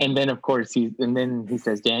 And then, of course, he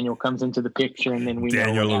says Daniel comes into the picture, and then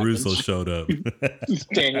Daniel LaRusso showed up.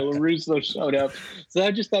 Daniel LaRusso showed up. So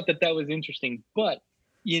I just thought that was interesting. But,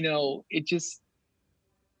 it just,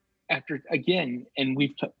 after, again, and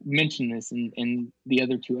we've mentioned this in the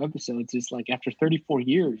other two episodes, it's like after 34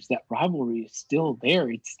 years, that rivalry is still there.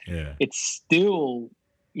 It's still,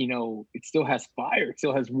 it still has fire. It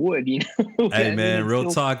still has wood, Hey, man, real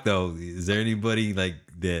talk, though. Is there anybody like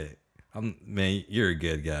that? Man, you're a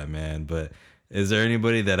good guy, man. But is there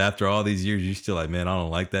anybody that after all these years, you're still like, man, I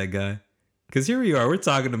don't like that guy? Because here we are. We're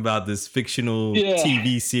talking about this fictional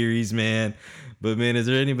TV series, man. But, man, is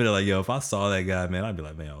there anybody like, yo, if I saw that guy, man, I'd be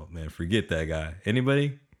like, man, forget that guy.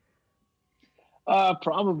 Anybody?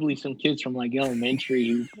 Probably some kids from like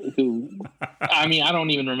elementary who I mean, I don't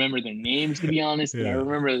even remember their names, to be honest. But I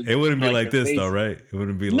remember it wouldn't be like this, though, right? It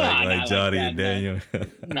wouldn't be like Johnny and Daniel.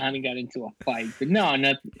 Not got into a fight, but no,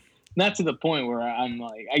 not to the point where I'm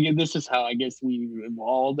like, this is how I guess we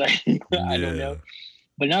evolved. I don't know.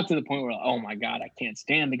 But not to the point where, oh my God, I can't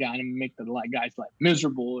stand the guy and make the guys like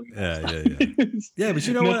miserable. Yeah. Yeah, but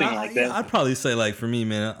you know what? I'd probably say, like, for me,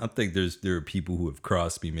 man, I think there are people who have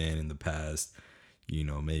crossed me, man, in the past.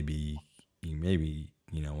 Maybe,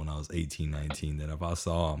 when I was 18, 19, that if I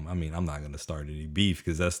saw him, I mean, I'm not going to start any beef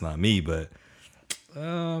because that's not me, but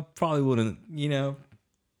probably wouldn't,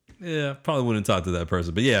 probably wouldn't talk to that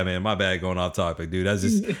person. But yeah, man, my bad going off topic, dude. That's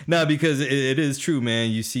just, because it is true,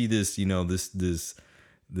 man. You see this,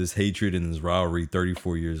 this hatred and this rivalry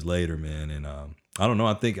 34 years later, man. And I don't know.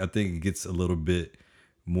 I think it gets a little bit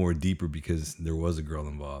more deeper because there was a girl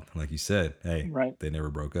involved. Like you said, hey, They never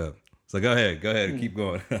broke up. So go ahead, keep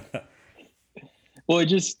going. Well, it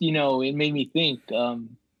just, it made me think,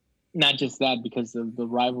 not just that because of the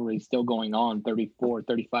rivalry still going on 34,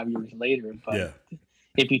 35 years later, but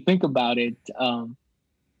if you think about it,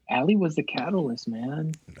 Allie was the catalyst,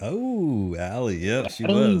 man. Oh, Allie. Yep, she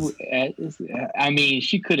Allie, was. I mean,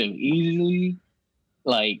 she could have easily,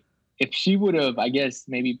 like, if she would have, I guess,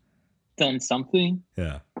 maybe done something.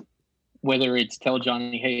 Yeah. Whether it's tell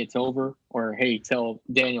Johnny, hey, it's over, or hey, tell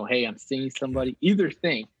Daniel, hey, I'm seeing somebody. Either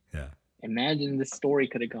thing. Yeah. Imagine the story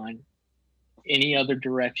could have gone any other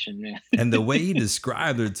direction, man. And the way he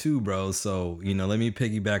described her too, bro. So, let me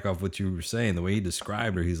piggyback off what you were saying. The way he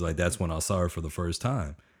described her, he's like, that's when I saw her for the first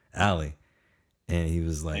time, Allie. And he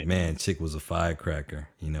was like, man, chick was a firecracker.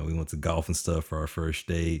 We went to golf and stuff for our first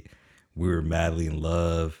date. We were madly in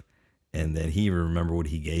love. And then he even remembered what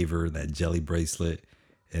he gave her, that jelly bracelet.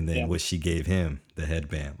 And then what she gave him, the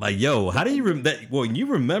headband. Like, yo, how do you you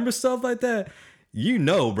remember stuff like that?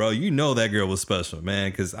 Bro, that girl was special,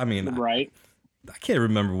 man. Because, I mean, right. I can't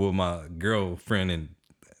remember what my girlfriend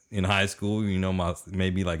in high school,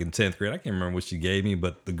 maybe like in 10th grade, I can't remember what she gave me.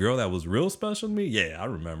 But the girl that was real special to me, yeah, I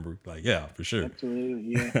remember. Like, yeah, for sure.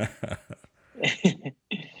 Absolutely, yeah.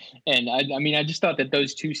 And I mean, I just thought that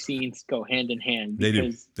those two scenes go hand in hand.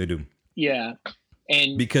 Because, they do. Yeah.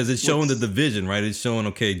 And because it's showing the division, right? It's showing,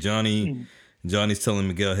 okay, Johnny's telling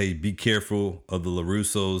Miguel, hey, be careful of the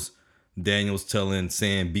LaRussos. Daniel's telling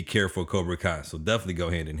Sam, be careful of Cobra Kai. So definitely go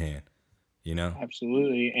hand in hand,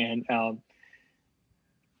 Absolutely. And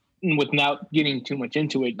without getting too much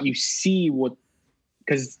into it, you see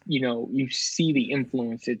because, you see the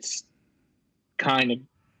influence it's kind of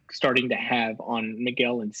starting to have on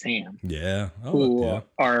Miguel and Sam. Yeah. Who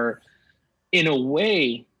are, in a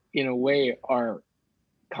way, are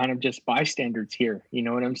kind of just bystanders here. You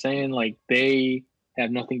know what I'm saying? Like, they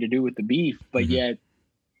have nothing to do with the beef, but yet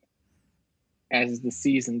as the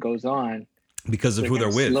season goes on, because of who they're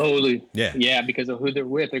with, slowly, because of who they're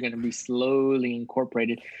with, they're going to be slowly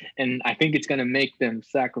incorporated. And I think it's going to make them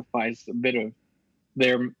sacrifice a bit of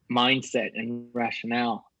their mindset and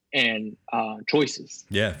rationale and choices.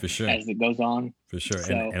 Yeah, for sure. As it goes on. For sure.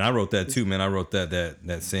 So, and I wrote that too, man. I wrote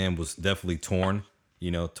that Sam was definitely torn,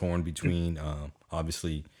 torn between,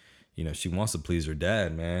 obviously, she wants to please her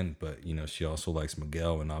dad, man, but, she also likes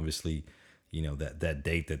Miguel. And obviously, that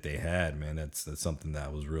date that they had, man, that's something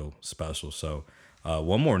that was real special. So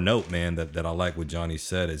one more note, man, that I like what Johnny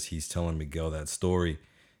said is he's telling Miguel that story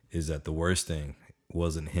is that the worst thing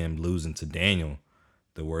wasn't him losing to Daniel.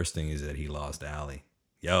 The worst thing is that he lost Allie.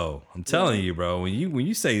 Yo, I'm telling you, bro, when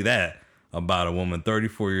you say that about a woman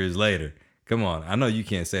 34 years later, come on. I know you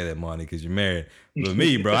can't say that, Monty, because you're married. But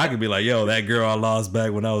me, bro, I could be like, yo, that girl I lost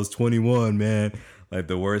back when I was 21, man. Like,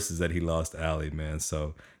 the worst is that he lost Allie, man.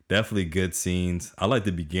 So definitely good scenes. I like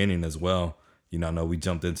the beginning as well. I know we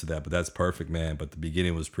jumped into that, but that's perfect, man. But the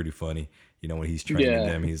beginning was pretty funny. When he's training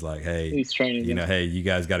them, he's like, hey, he's training them. Hey, you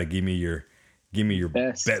guys got to give me your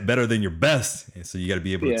best. Better than your best. And so you got to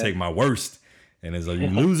be able to take my worst. And it's, are you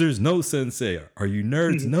losers? No, sensei. Are you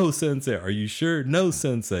nerds? No, sensei. Are you sure? No,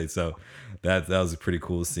 sensei. So that was a pretty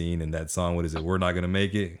cool scene. And that song, what is it? We're not gonna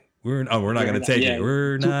make it. We're not gonna take it.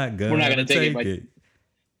 We're not gonna take it.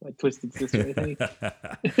 My Twisted Sister, I think.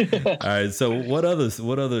 All right. So what other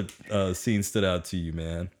scenes stood out to you,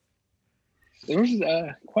 man? There was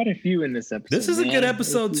quite a few in this episode. This is a good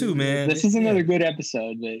episode too, man. This is another good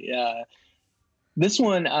episode, but this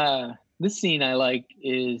one, this scene I like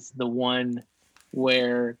is the one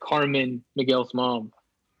where Carmen, Miguel's mom,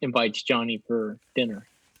 invites Johnny for dinner.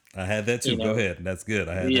 I had that too. Go ahead. That's good.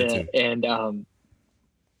 I had that too. And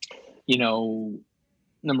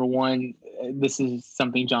number one, this is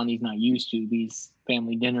something Johnny's not used to. These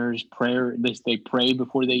family dinners, prayer. They pray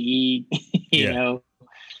before they eat. You know,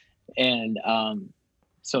 and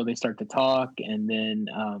so they start to talk, and then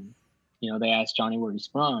they ask Johnny where he's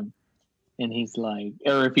from, and he's like,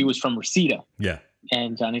 or if he was from Reseda. Yeah.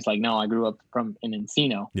 And Johnny's like, no, I grew up in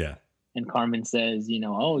Encino. Yeah. And Carmen says,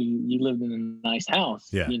 oh, you lived in a nice house.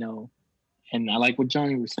 Yeah. And I like what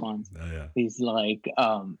Johnny responds. Yeah. He's like,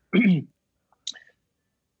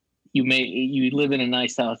 you live in a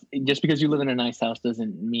nice house. Just because you live in a nice house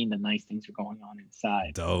doesn't mean that nice things are going on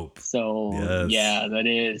inside. Dope. So yeah, that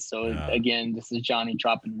is. So again, this is Johnny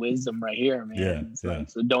dropping wisdom right here, man. Yeah.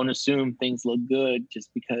 Like, so don't assume things look good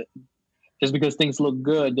just because things look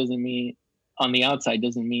good doesn't mean on the outside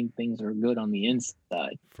doesn't mean things are good on the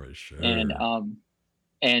inside. For sure. And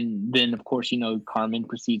then of course, Carmen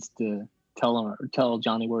proceeds to tell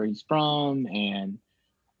Johnny where he's from, and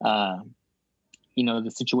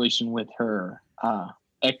the situation with her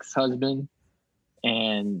ex-husband.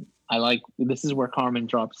 And I like, this is where Carmen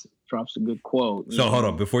drops a good quote. So hold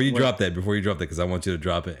on, before you drop that, because I want you to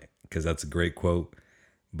drop it, because that's a great quote.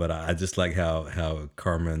 But I just like how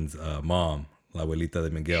Carmen's mom, La abuelita de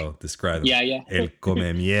Miguel described him. Yeah, yeah. El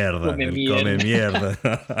come mierda. Come El come mierda.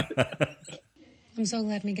 mierda. I'm so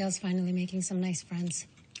glad Miguel's finally making some nice friends.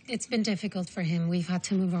 It's been difficult for him. We've had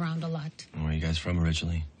to move around a lot. Where are you guys from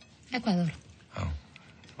originally? Ecuador. Oh,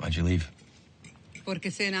 why'd you leave?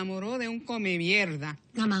 Porque se enamoró de un come mierda.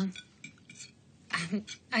 Mama,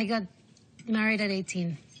 I got married at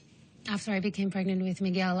 18. After I became pregnant with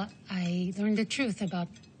Miguel, I learned the truth about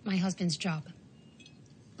my husband's job.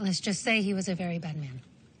 Let's just say he was a very bad man.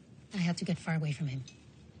 I had to get far away from him.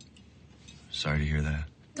 Sorry to hear that.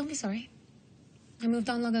 Don't be sorry. I moved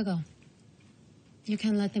on long ago. You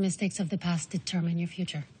can't let the mistakes of the past determine your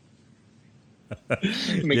future.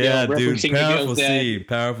 Miguel Yeah, dude. referencing Powerful Miguel's dad. scene.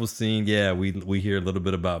 Powerful scene. Yeah, we hear a little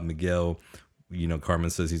bit about Miguel. You know, Carmen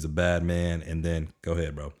says he's a bad man, and then go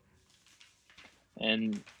ahead, bro.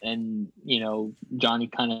 And you know, Johnny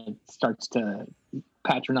kind of starts to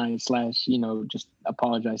patronize / just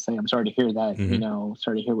apologize, say I'm sorry to hear that. Mhm. You know,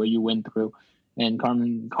 sorry to hear what you went through. And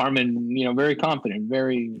Carmen, very confident,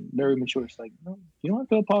 very, very mature. It's like, no, you don't have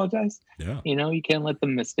to apologize. Yeah. You know, you can't let the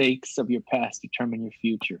mistakes of your past determine your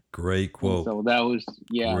future. Great And quote. so that was,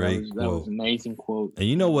 Great that was quote. an amazing quote. And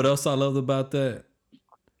you know what else I loved about that?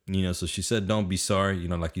 You know, so she said, don't be sorry. You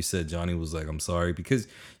know, like you said, Johnny was like, I'm sorry. Because,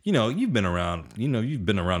 you know, you've been around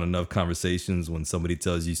enough conversations when somebody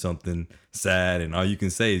tells you something sad and all you can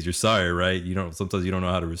say is you're sorry, right? Sometimes you don't know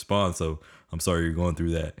how to respond. So I'm sorry you're going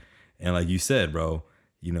through that. And like you said, bro,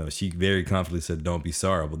 you know, she very confidently said, don't be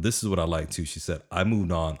sorry. Well, this is what I like too. She said, I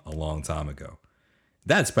moved on a long time ago.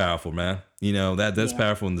 That's powerful, man. You know, that's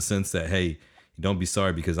powerful in the sense that, hey, don't be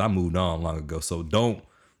sorry because I moved on long ago. So don't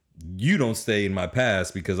stay in my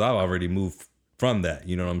past because I've already moved from that.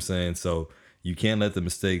 You know what I'm saying? So you can't let the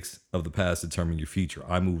mistakes of the past determine your future.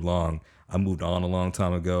 I moved on a long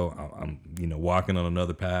time ago. I'm walking on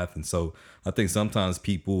another path. And so I think sometimes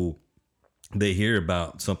people, they hear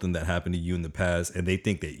about something that happened to you in the past and they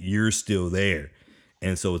think that you're still there.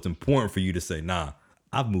 And so it's important for you to say, nah,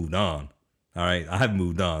 I've moved on. All right. I have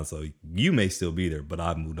moved on. So you may still be there, but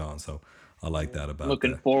I've moved on. So I like that about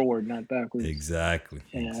Looking that. forward, not backwards. Exactly.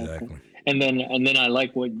 Yeah. Exactly. And then I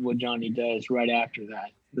like what Johnny does right after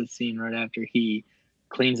that. The scene right after he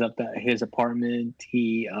cleans up his apartment.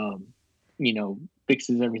 He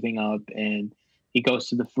fixes everything up and he goes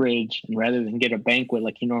to the fridge and rather than get a banquet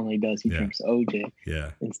like he normally does, he drinks OJ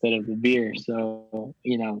instead of the beer. So,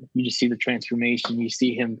 you know, you just see the transformation. You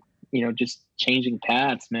see him, just changing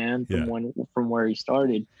paths, man, from where he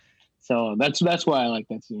started. So that's why I like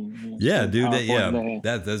that scene. Yeah, dude.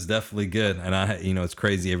 That's definitely good. And it's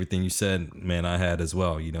crazy everything you said, man. I had as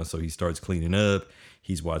well. You know, so he starts cleaning up.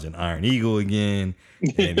 He's watching Iron Eagle again,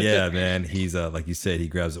 and yeah, man. He's like you said, he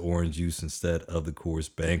grabs the orange juice instead of the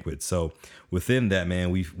Coors Banquet. So within that, man,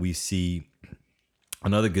 we see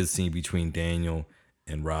another good scene between Daniel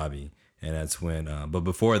and Robbie, and that's when. But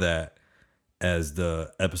before that, as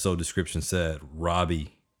the episode description said,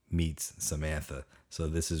 Robbie meets Samantha. So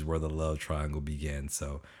this is where the love triangle begins.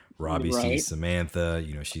 So Robbie sees Samantha,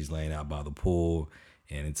 she's laying out by the pool.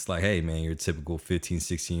 And it's like, hey, man, you're a typical 15,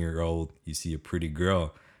 16-year-old. You see a pretty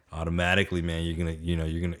girl. Automatically, man,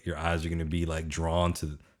 your eyes are going to be like drawn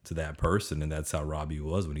to that person. And that's how Robbie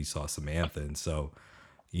was when he saw Samantha. And so,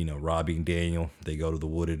 Robbie and Daniel, they go to the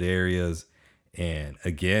wooded areas. And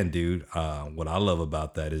again, dude, what I love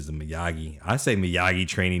about that is the Miyagi. I say Miyagi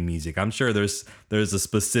training music. I'm sure there's a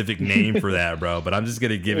specific name for that, bro. But I'm just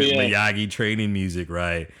gonna give it Miyagi training music,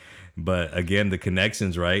 right? But again, the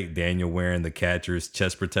connections, right? Daniel wearing the catcher's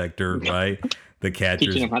chest protector, right? The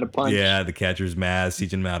catcher's teaching him how to punch. Yeah, the catcher's mask,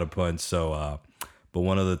 teaching him how to punch. So, but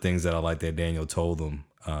one of the things that I like that Daniel told them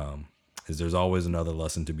is there's always another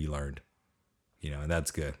lesson to be learned. And that's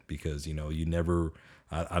good because you never.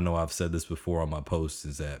 I know I've said this before on my posts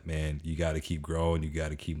is that, man, you got to keep growing. You got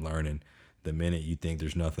to keep learning. The minute you think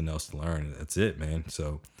there's nothing else to learn, that's it, man.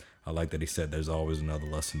 So I like that he said there's always another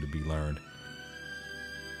lesson to be learned.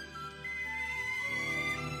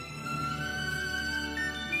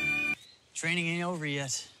 Training ain't over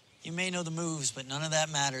yet. You may know the moves, but none of that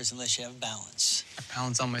matters unless you have balance. I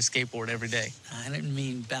balance on my skateboard every day. I didn't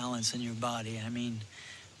mean balance in your body. I mean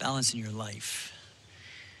balance in your life.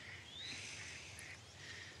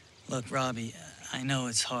 Look, Robbie, I know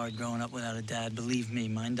it's hard growing up without a dad. Believe me,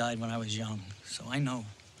 mine died when I was young, so I know.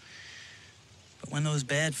 But when those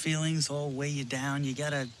bad feelings all weigh you down, you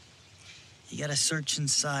gotta search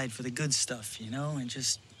inside for the good stuff, and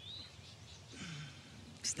just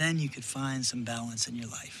then you could find some balance in your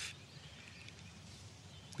life.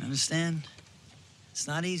 Understand? It's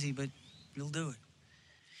not easy, but you'll do it.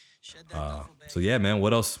 So yeah, man,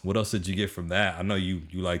 what else did you get from that? I know you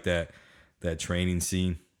like that training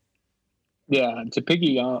scene. Yeah, to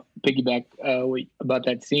piggyback about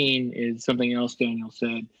that scene is something else Daniel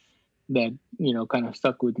said that kind of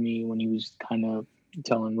stuck with me when he was kind of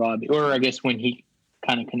telling Robbie, or I guess when he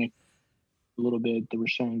kind of connected a little bit. They were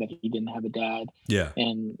showing that he didn't have a dad, Yeah.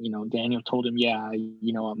 and Daniel told him, yeah,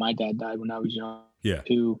 my dad died when I was young Yeah.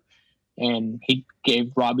 too. And he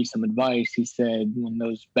gave Robbie some advice. He said, when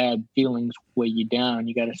those bad feelings weigh you down,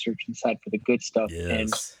 you got to search inside for the good stuff and,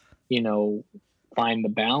 Yes. find the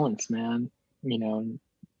balance, man.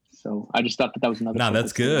 So I just thought that was another. Nah,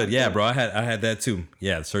 that's good. Yeah, there. bro. I had that too.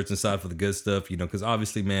 Yeah, search inside for the good stuff, because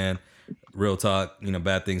obviously, man, real talk,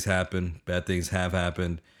 bad things happen. Bad things have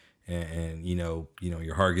happened. And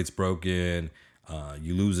your heart gets broken.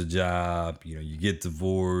 You lose a job, you get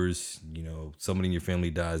divorced, somebody in your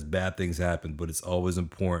family dies, bad things happen, but it's always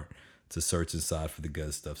important to search inside for the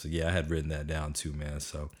good stuff. So yeah, I had written that down too, man.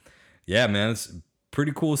 So yeah, man, it's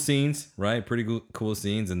pretty cool scenes, right? Pretty cool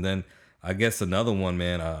scenes. And then I guess another one,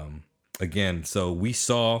 man, again, so we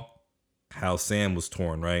saw how Sam was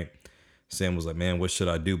torn, right? Sam was like, man, what should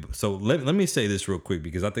I do? So let me say this real quick,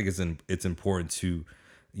 because I think it's important to,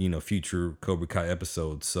 future Cobra Kai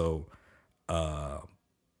episodes. So,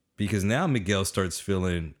 because now Miguel starts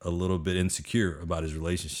feeling a little bit insecure about his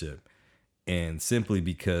relationship. And simply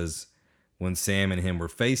because when Sam and him were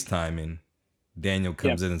FaceTiming, Daniel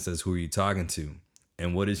comes in and says, who are you talking to?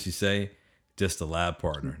 And what did she say? Just a lab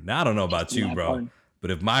partner. Now, I don't know about you, bro, partner.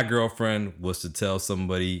 But if my girlfriend was to tell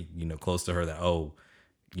somebody, close to her that,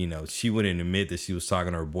 she wouldn't admit that she was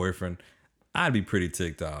talking to her boyfriend, I'd be pretty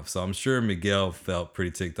ticked off. So I'm sure Miguel felt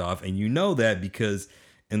pretty ticked off. And that because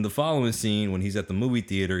in the following scene, when he's at the movie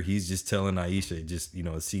theater, he's just telling Aisha,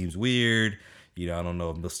 it seems weird. I don't know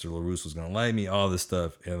if Mr. LaRusse was going to like me, all this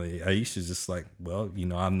stuff. And Aisha's just like, well,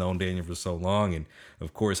 I've known Daniel for so long. And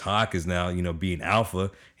of course, Hawk is now, being alpha.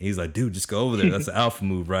 And he's like, dude, just go over there. That's an alpha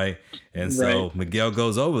move, right? And so Miguel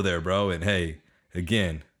goes over there, bro. And hey,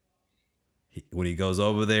 again, when he goes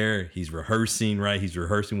over there, he's rehearsing, right? He's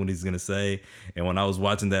rehearsing what he's going to say. And when I was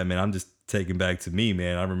watching that, man, I'm just taken back to me,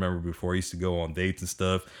 man. I remember before I used to go on dates and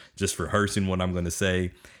stuff, just rehearsing what I'm going to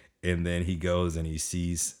say. And then he goes and he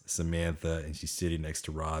sees Samantha and she's sitting next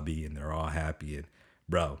to Robbie and they're all happy. And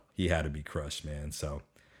bro, he had to be crushed, man. So,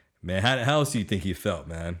 man, how else do you think he felt,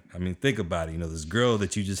 man? I mean, think about it. This girl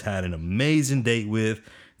that you just had an amazing date with,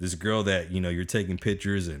 this girl that, you're taking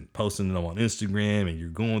pictures and posting them on Instagram and you're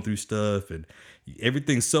going through stuff and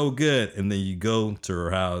everything's so good. And then you go to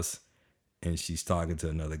her house and she's talking to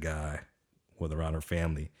another guy with around her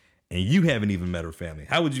family and you haven't even met her family.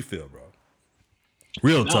 How would you feel, bro?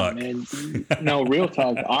 Real talk. Man. No, real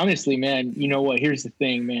talk. Honestly, man, you know what? Here's the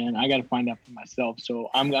thing, man. I got to find out for myself. So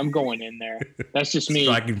I'm going in there. That's just me.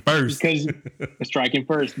 Striking first.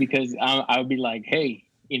 Because I would be like, hey,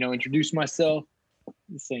 introduce myself,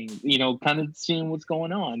 saying, kind of seeing what's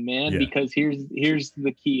going on, man. Yeah. Because here's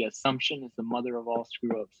the key. Assumption is the mother of all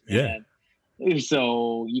screw ups. Yeah.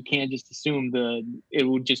 So you can't just assume it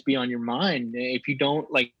would just be on your mind. If you don't,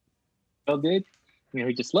 like Bill did,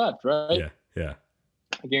 he just left, right? Yeah. Yeah.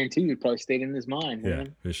 I guarantee you, probably stayed in his mind. Man. Yeah,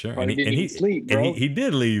 for sure. Probably didn't even sleep, bro. And he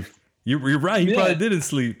did leave. You're right. He probably didn't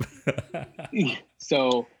sleep.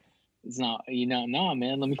 So it's not, nah,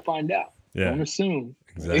 man. Let me find out. Yeah. Don't assume.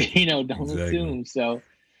 Exactly. Don't assume. So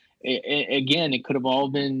again, it could have all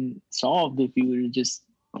been solved if he would have just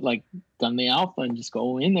like done the alpha and just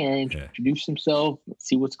go in there and introduce himself,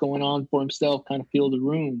 see what's going on for himself, kind of feel the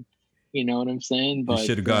room. You know what I'm saying? But you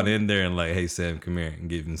should have gone in there and like, hey, Sam, come here, and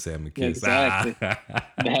given Sam a kiss. Exactly.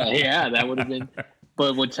 That would have been.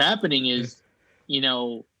 But what's happening is,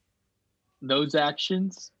 those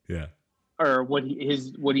actions, or what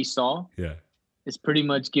he saw, is pretty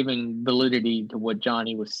much giving validity to what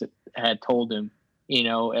Johnny had told him.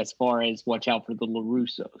 As far as watch out for the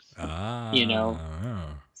LaRussos.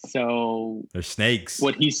 So they're snakes.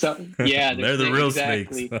 What he saw, they're the real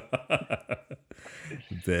exactly. snakes.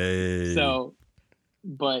 So,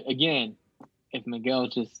 but again, if Miguel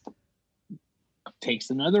just takes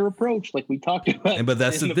another approach, like we talked about, but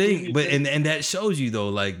that's the thing. But and that shows you though,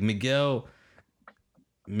 like Miguel,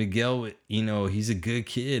 he's a good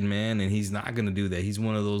kid, man, and he's not gonna do that. He's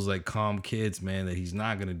one of those like calm kids, man, that he's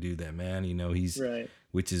not gonna do that, man. He's right.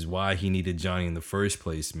 Which is why he needed Johnny in the first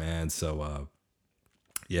place, man. So,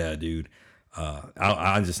 yeah, dude.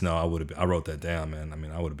 I just know I wrote that down, man. I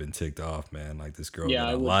mean, I would have been ticked off, man. Like this girl that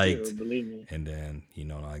I liked, too, believe me. And then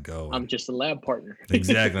I go. I'm just a lab partner.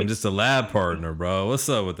 Exactly, I'm just a lab partner, bro. What's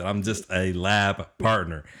up with that? I'm just a lab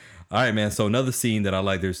partner. All right, man. So another scene that I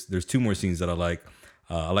like. There's two more scenes that I like.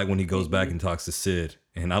 I like when he goes back and talks to Sid.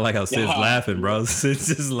 And I like how Sid's Yeah. laughing, bro. Sid's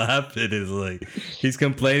just laughing. It's like he's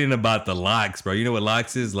complaining about the lox, bro. You know what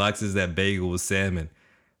lox is? Lox is that bagel with salmon.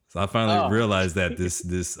 So I finally realized that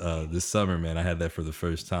this summer, man. I had that for the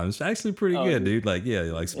first time. It's actually pretty good, dude. Like, yeah,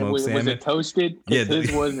 like smoked salmon. Was it toasted? Yeah,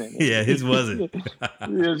 His wasn't. Yeah, his wasn't.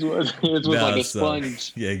 His was like a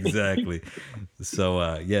sponge. Yeah, exactly.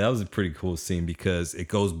 So yeah, that was a pretty cool scene because it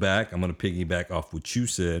goes back. I'm gonna piggyback off what you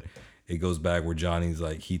said. It goes back where Johnny's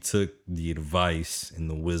like he took the advice and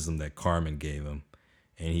the wisdom that Carmen gave him,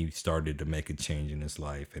 and he started to make a change in his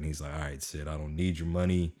life. And he's like, all right, Sid, I don't need your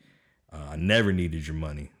money. I never needed your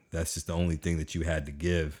money. That's just the only thing that you had to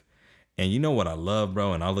give. And you know what I love,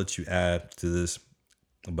 bro? And I'll let you add to this,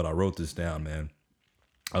 but I wrote this down, man.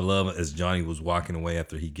 I love as Johnny was walking away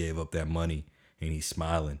after he gave up that money and he's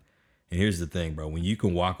smiling. And here's the thing, bro. When you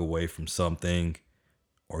can walk away from something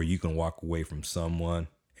or you can walk away from someone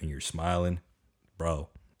and you're smiling, bro,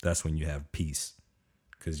 that's when you have peace.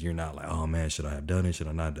 Because you're not like, oh, man, should I have done it? Should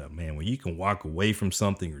I not have done it? Man, when you can walk away from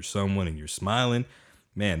something or someone and you're smiling,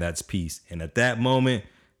 man, that's peace. And at that moment,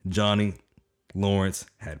 Johnny Lawrence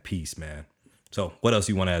had peace, man. So what else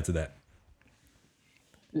you want to add to that?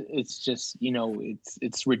 It's just,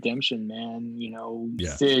 it's redemption, man.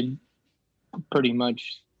 Yeah. Sid pretty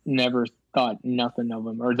much never thought nothing of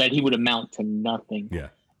him or that he would amount to nothing. Yeah.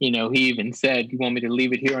 He even said, you want me to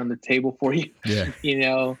leave it here on the table for you? Yeah.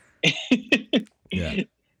 Yeah.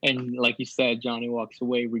 And like you said, Johnny walks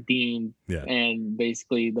away redeemed. Yeah. And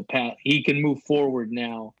basically he can move forward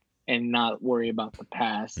now and not worry about the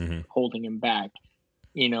past holding him back.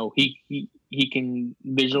 He can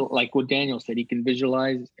like what Daniel said, he can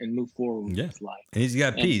visualize and move forward with his life. And he's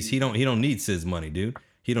got peace. He don't need Sid's money, dude.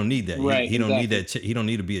 He don't need that. Right, he don't exactly. need that. He don't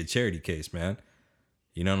need to be a charity case, man.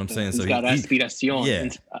 You know what I'm saying? He's got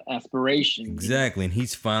aspiración, aspiration. Exactly. And he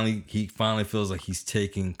finally feels like he's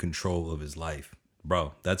taking control of his life.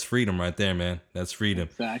 Bro, that's freedom right there, man. That's freedom.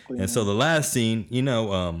 Exactly. And so the last scene,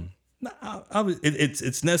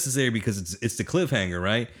 it's necessary because it's the cliffhanger,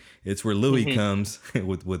 right? It's where Louis comes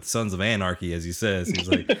with Sons of Anarchy, as he says. He's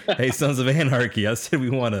like, "Hey, Sons of Anarchy, I said I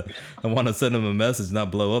want to send them a message,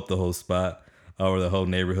 not blow up the whole spot or the whole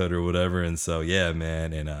neighborhood or whatever." And so, yeah,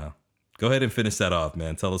 man. And go ahead and finish that off,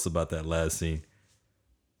 man. Tell us about that last scene.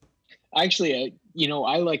 Actually,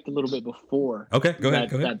 I liked a little bit before. Okay, go ahead.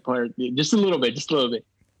 That part, just a little bit.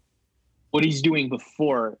 What he's doing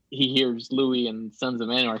before he hears Louis and Sons of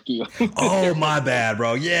Anarchy. Oh, my bad,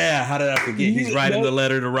 bro. Yeah, how did I forget? He's writing the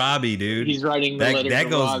letter to Robbie, dude. He's writing the letter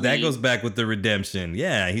to Robbie. That goes back with the redemption.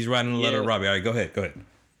 Yeah, he's writing the letter to Robbie. All right, go ahead.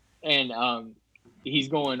 And he's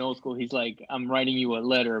going old school. He's like, I'm writing you a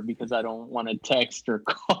letter because I don't want to text or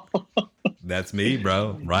call. That's me,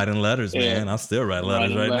 bro. Writing letters, man. I still write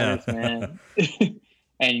letters now. Man.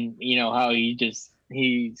 And how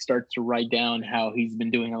he starts to write down how he's been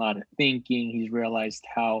doing a lot of thinking. He's realized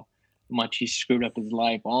how much he screwed up his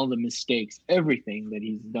life, all the mistakes, everything that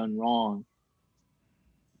he's done wrong.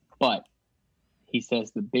 But he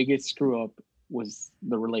says the biggest screw up was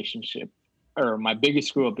the relationship, or my biggest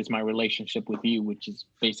screw up is my relationship with you, which is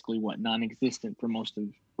basically non-existent for most of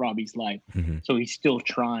Robbie's life. Mm-hmm. So he's still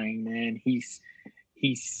trying, man. He's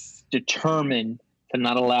determined to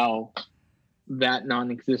not allow that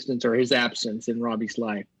non-existence or his absence in Robbie's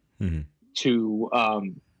life to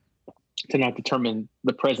not determine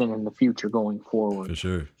the present and the future going forward. For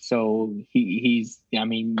sure. So you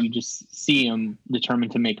just see him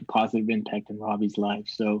determined to make a positive impact in Robbie's life.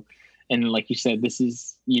 So, and like you said, this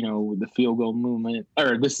is, the field goal movement,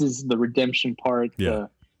 or this is the redemption part, the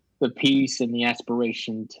peace and the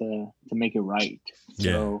aspiration to make it right.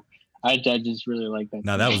 So I just really like that.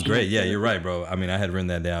 No, that was great. Yeah, you're right, bro. I mean, I had written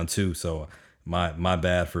that down too. So my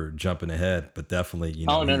bad for jumping ahead, but definitely, you're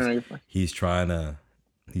fine. He's trying to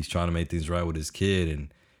make things right with his kid,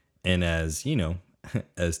 and as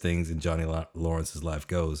as things in Johnny Lawrence's life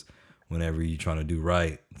goes, whenever you're trying to do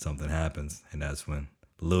right, something happens, and that's when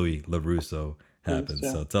Louis LaRusso happens.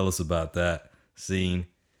 So tell us about that scene.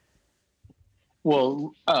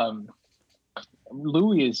 Well,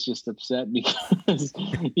 Louis is just upset because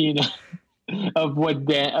of what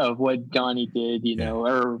Johnny did,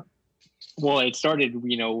 it started,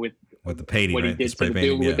 with the painting, what he right?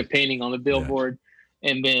 did with the painting on the billboard.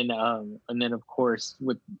 Yeah. And then of course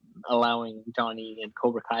with allowing Johnny and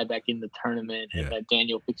Cobra Kai back in the tournament, and that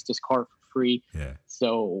Daniel fixed his car for free. Yeah.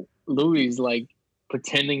 So Louis like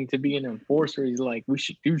pretending to be an enforcer. He's like, we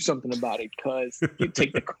should do something about it because you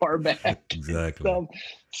take the car back. Exactly.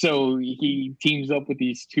 So he teams up with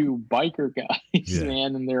these two biker guys,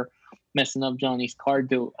 man, and messing up Johnny's card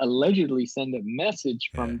to allegedly send a message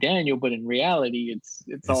from Daniel, but in reality,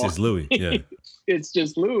 it's all just Louis. Yeah, it's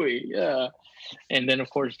just Louis. Yeah, and then of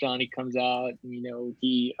course Johnny comes out, and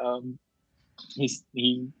he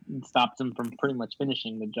stops him from pretty much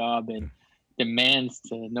finishing the job and demands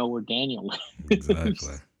to know where Daniel lives.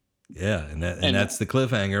 exactly. Yeah, and that's the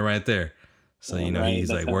cliffhanger right there. So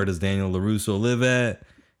he's like, where does Daniel LaRusso live at?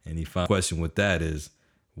 And he finds question with that is,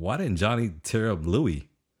 why didn't Johnny tear up Louis?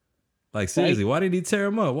 Like, seriously, why didn't he tear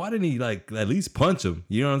him up? Why didn't he, like, at least punch him?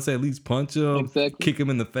 You know what I'm saying? At least punch him, kick him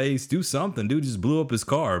in the face, do something. Dude just blew up his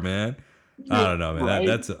car, man. I don't know, man. Right.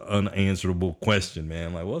 That's an unanswerable question,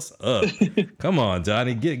 man. Like, what's up? Come on,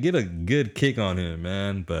 Johnny. Get a good kick on him,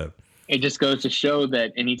 man. But it just goes to show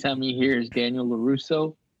that anytime he hears Daniel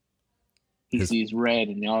LaRusso, he sees red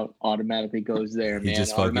and automatically goes there, man. He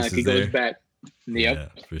just automatically goes back. Yep.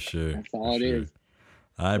 Yeah, for sure. That's all it is.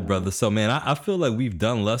 All right, brother. So, man, I feel like we've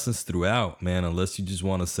done lessons throughout, man, unless you just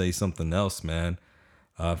want to say something else, man.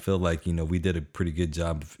 I feel like, we did a pretty good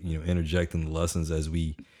job of, interjecting the lessons as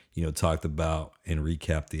we, talked about and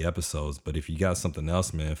recapped the episodes. But if you got something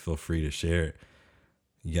else, man, feel free to share it.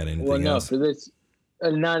 You got anything else? For this,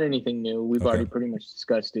 not anything new. We've already pretty much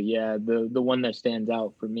discussed it. Yeah, the one that stands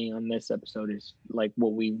out for me on this episode is like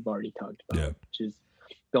what we've already talked about, which is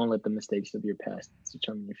don't let the mistakes of your past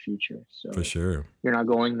determine your future. So for sure, you're not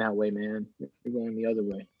going that way, man. You're going the other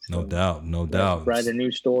way. So, no doubt. Write a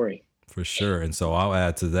new story. For sure. And so I'll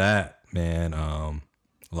add to that, man. A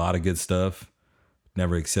lot of good stuff.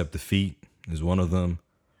 Never accept defeat is one of them.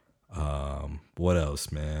 What else,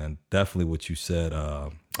 man? Definitely what you said.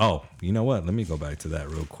 You know what? Let me go back to that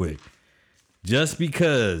real quick. Just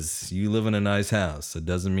because you live in a nice house, it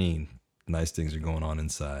doesn't mean nice things are going on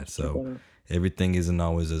inside. So everything isn't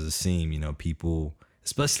always as it seems. People,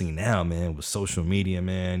 especially now, man, with social media,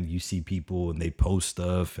 man, you see people and they post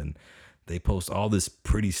stuff and they post all this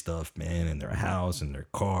pretty stuff, man, in their house and their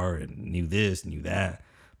car and new this, new that.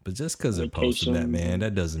 But just because they're posting that, man,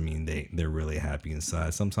 that doesn't mean they're really happy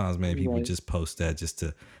inside. Sometimes, man, people just post that just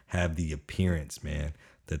to have the appearance, man,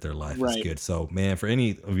 that their life is good. So, man, for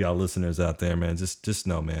any of y'all listeners out there, man, just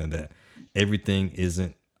know, man, that everything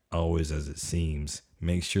isn't always as it seems.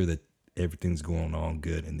 Make sure that everything's going on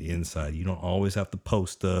good in the inside. You don't always have to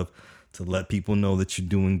post stuff to let people know that you're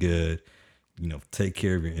doing good. Take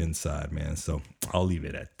care of your inside, man. So I'll leave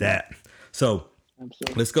it at that. So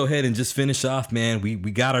let's go ahead and just finish off, man. We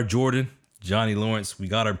got our Jordan, Johnny Lawrence. We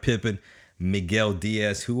got our Pippen, Miguel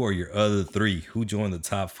Diaz. Who are your other three? Who joined the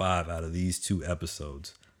top 5 out of these 2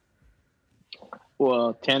 episodes?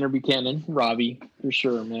 Well, Tanner Buchanan, Robbie, for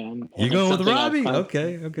sure, man. You're going with Robbie?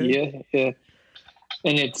 Okay. Yeah.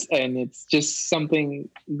 And it's just something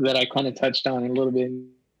that I kind of touched on a little bit.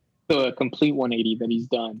 So a complete 180 that he's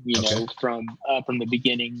done, from the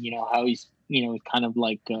beginning, how he's, kind of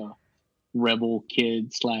like a rebel kid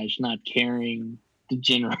 / not caring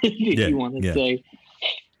degenerate, if you want to say,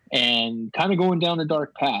 and kind of going down the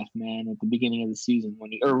dark path, man, at the beginning of the season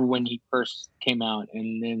when he first came out.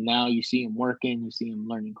 And then now you see him working, you see him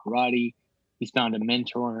learning karate. He's found a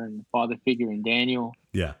mentor and a father figure in Daniel.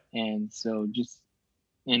 Yeah. And so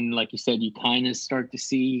and like you said, you kind of start to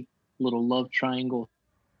see little love triangle,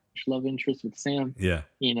 love interest with Sam. Yeah.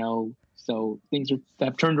 So things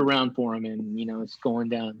have turned around for him, and it's going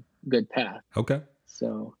down a good path. Okay.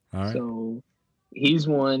 So all right. So he's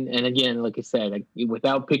one, and again, like I said,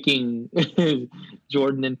 without picking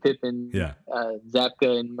Jordan and Pippen,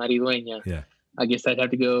 Zapka and Maridueña, I guess I'd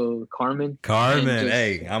have to go Carmen.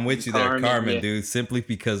 Hey, I'm with you there, Carmen, dude. Simply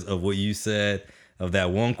because of what you said of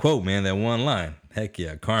that one quote, man, that one line. Heck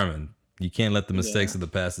yeah, Carmen. You can't let the mistakes of the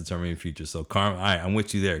past determine your future. So, Carmen, all right, I'm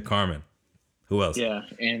with you there. Carmen. Who else? Yeah,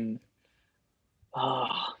 and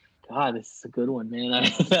God, this is a good one,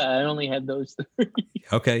 man. I only had those 3.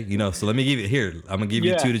 Okay, so let me give it here. I'm gonna give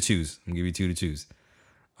you 2 to choose.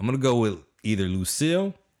 I'm gonna go with either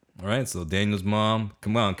Lucille. All right, so Daniel's mom.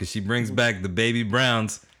 Come on, because she brings back the baby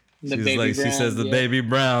Browns. She says the baby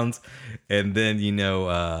Browns, and then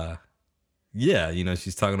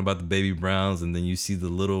she's talking about the baby Browns, and then you see the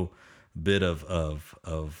little bit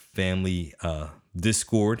of family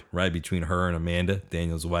discord, right, between her and Amanda,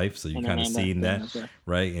 Daniel's wife. So you kind of seeing that,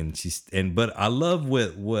 right? And but I love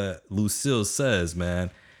what Lucille says,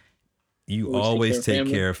 man. You always take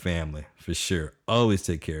care of family, for sure. Always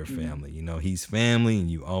take care of family. He's family,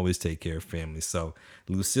 and you always take care of family. So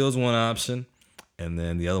Lucille's one option. And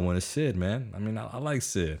then the other one is Sid, man. I mean, I like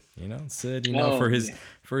Sid. Sid.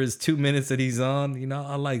 For his 2 minutes that he's on.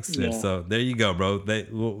 I like Sid. Yeah. So there you go, bro.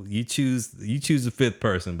 You choose the 5th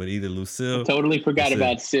person, but either Lucille. I totally forgot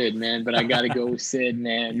about Sid, man. But I got to go with Sid,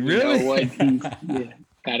 man. Really? You know what?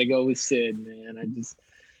 Gotta go with Sid, man.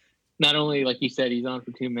 Not only, like you said, he's on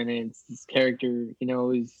for 2 minutes. His character,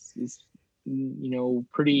 is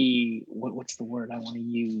pretty. What's the word I want to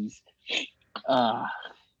use?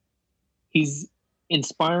 He's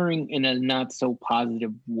inspiring in a not so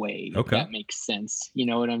positive way. If Okay. that makes sense. You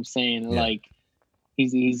know what I'm saying? Yeah. Like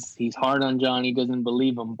he's hard on Johnny, doesn't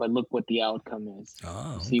believe him, but look what the outcome is.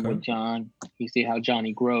 Oh, You see how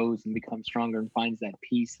Johnny grows and becomes stronger and finds that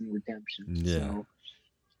peace and redemption. Yeah. So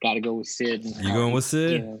gotta go with Sid. You going with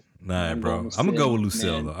Sid? Yeah. Nah, bro. I'm gonna go with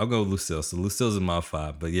Lucille though. I'll go with Lucille. So Lucille's in my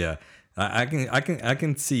 5. But yeah, I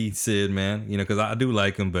can see Sid, man. Because I do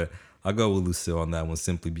like him, but I'll go with Lucille on that one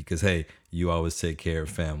simply because hey, you always take care of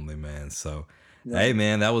family, man. So hey,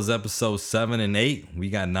 man, that was episode 7 and 8. We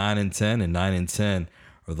got 9 and 10, and 9 and 10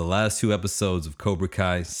 are the last 2 episodes of Cobra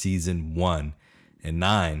Kai season 1. And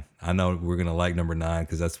 9, I know we're gonna like number 9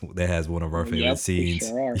 because that has one of our favorite scenes.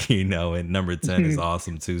 Sure. And number 10 is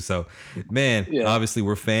awesome too. So, man, obviously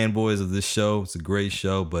we're fanboys of this show. It's a great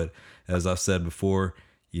show, but as I've said before,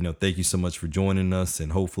 thank you so much for joining us,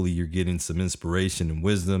 and hopefully you're getting some inspiration and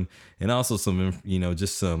wisdom, and also some,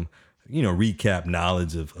 just some, recap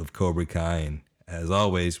knowledge of Cobra Kai. And as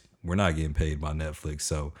always, we're not getting paid by Netflix,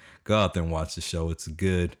 so go out there and watch the show. It's a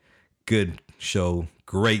good show,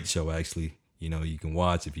 great show actually. You can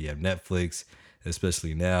watch if you have Netflix,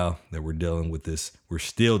 especially now that we're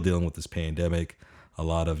still dealing with this pandemic. A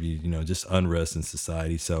lot of just unrest in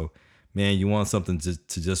society. So, man, you want something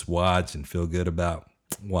to just watch and feel good about,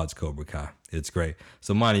 watch Cobra Kai. It's great.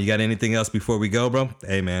 So, Monty, you got anything else before we go, bro?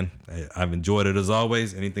 Hey, man, I've enjoyed it as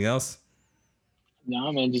always. Anything else?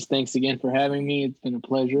 No, man, just thanks again for having me. It's been a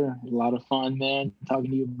pleasure. A lot of fun, man,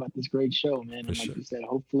 talking to you about this great show, man. And like you said,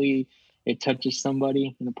 hopefully it touches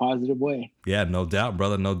somebody in a positive way. Yeah, no doubt,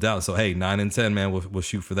 brother. No doubt. So, hey, 9 and 10, man, we'll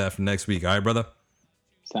shoot for that for next week. All right, brother?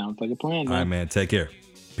 Sounds like a plan, man. All right, man. Take care.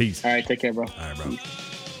 Peace. All right, take care, bro. All right, bro. Peace.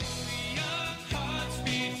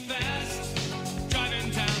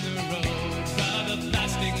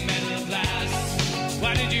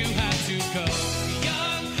 Why did you have to go?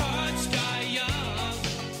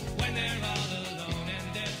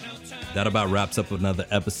 That about wraps up another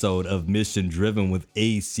episode of Mission Driven with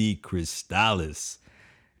AC Cristales.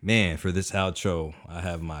 Man, for this outro, I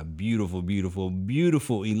have my beautiful, beautiful,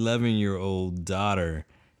 beautiful 11-year-old daughter,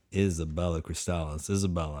 Isabella Cristales.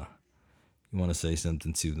 Isabella, you want to say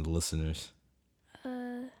something to the listeners?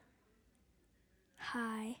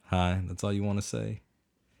 Hi. Hi, that's all you want to say?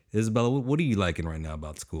 Isabella, what are you liking right now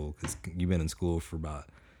about school? Because you've been in school for about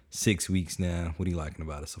 6 weeks now. What are you liking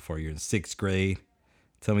about it so far? You're in 6th grade.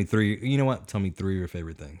 Tell me 3. You know what? Tell me 3 of your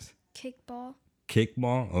favorite things. Kickball.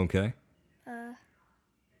 Kickball? Okay.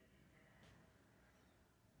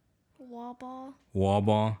 Wall ball. Wall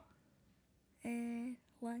ball. And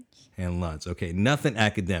lunch. And lunch. Okay. Nothing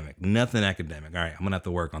academic. Nothing academic. All right. I'm going to have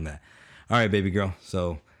to work on that. All right, baby girl.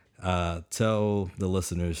 So tell the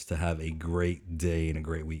listeners to have a great day and a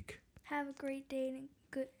great week. Have a great day and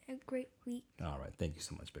a great week. All right. Thank you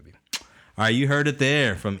so much, baby. All right, you heard it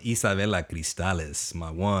there from Isabella Cristales, my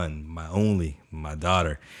one, my only, my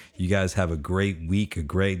daughter. You guys have a great week, a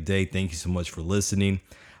great day. Thank you so much for listening.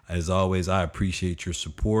 As always, I appreciate your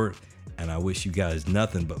support, and I wish you guys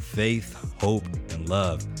nothing but faith, hope, and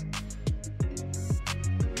love.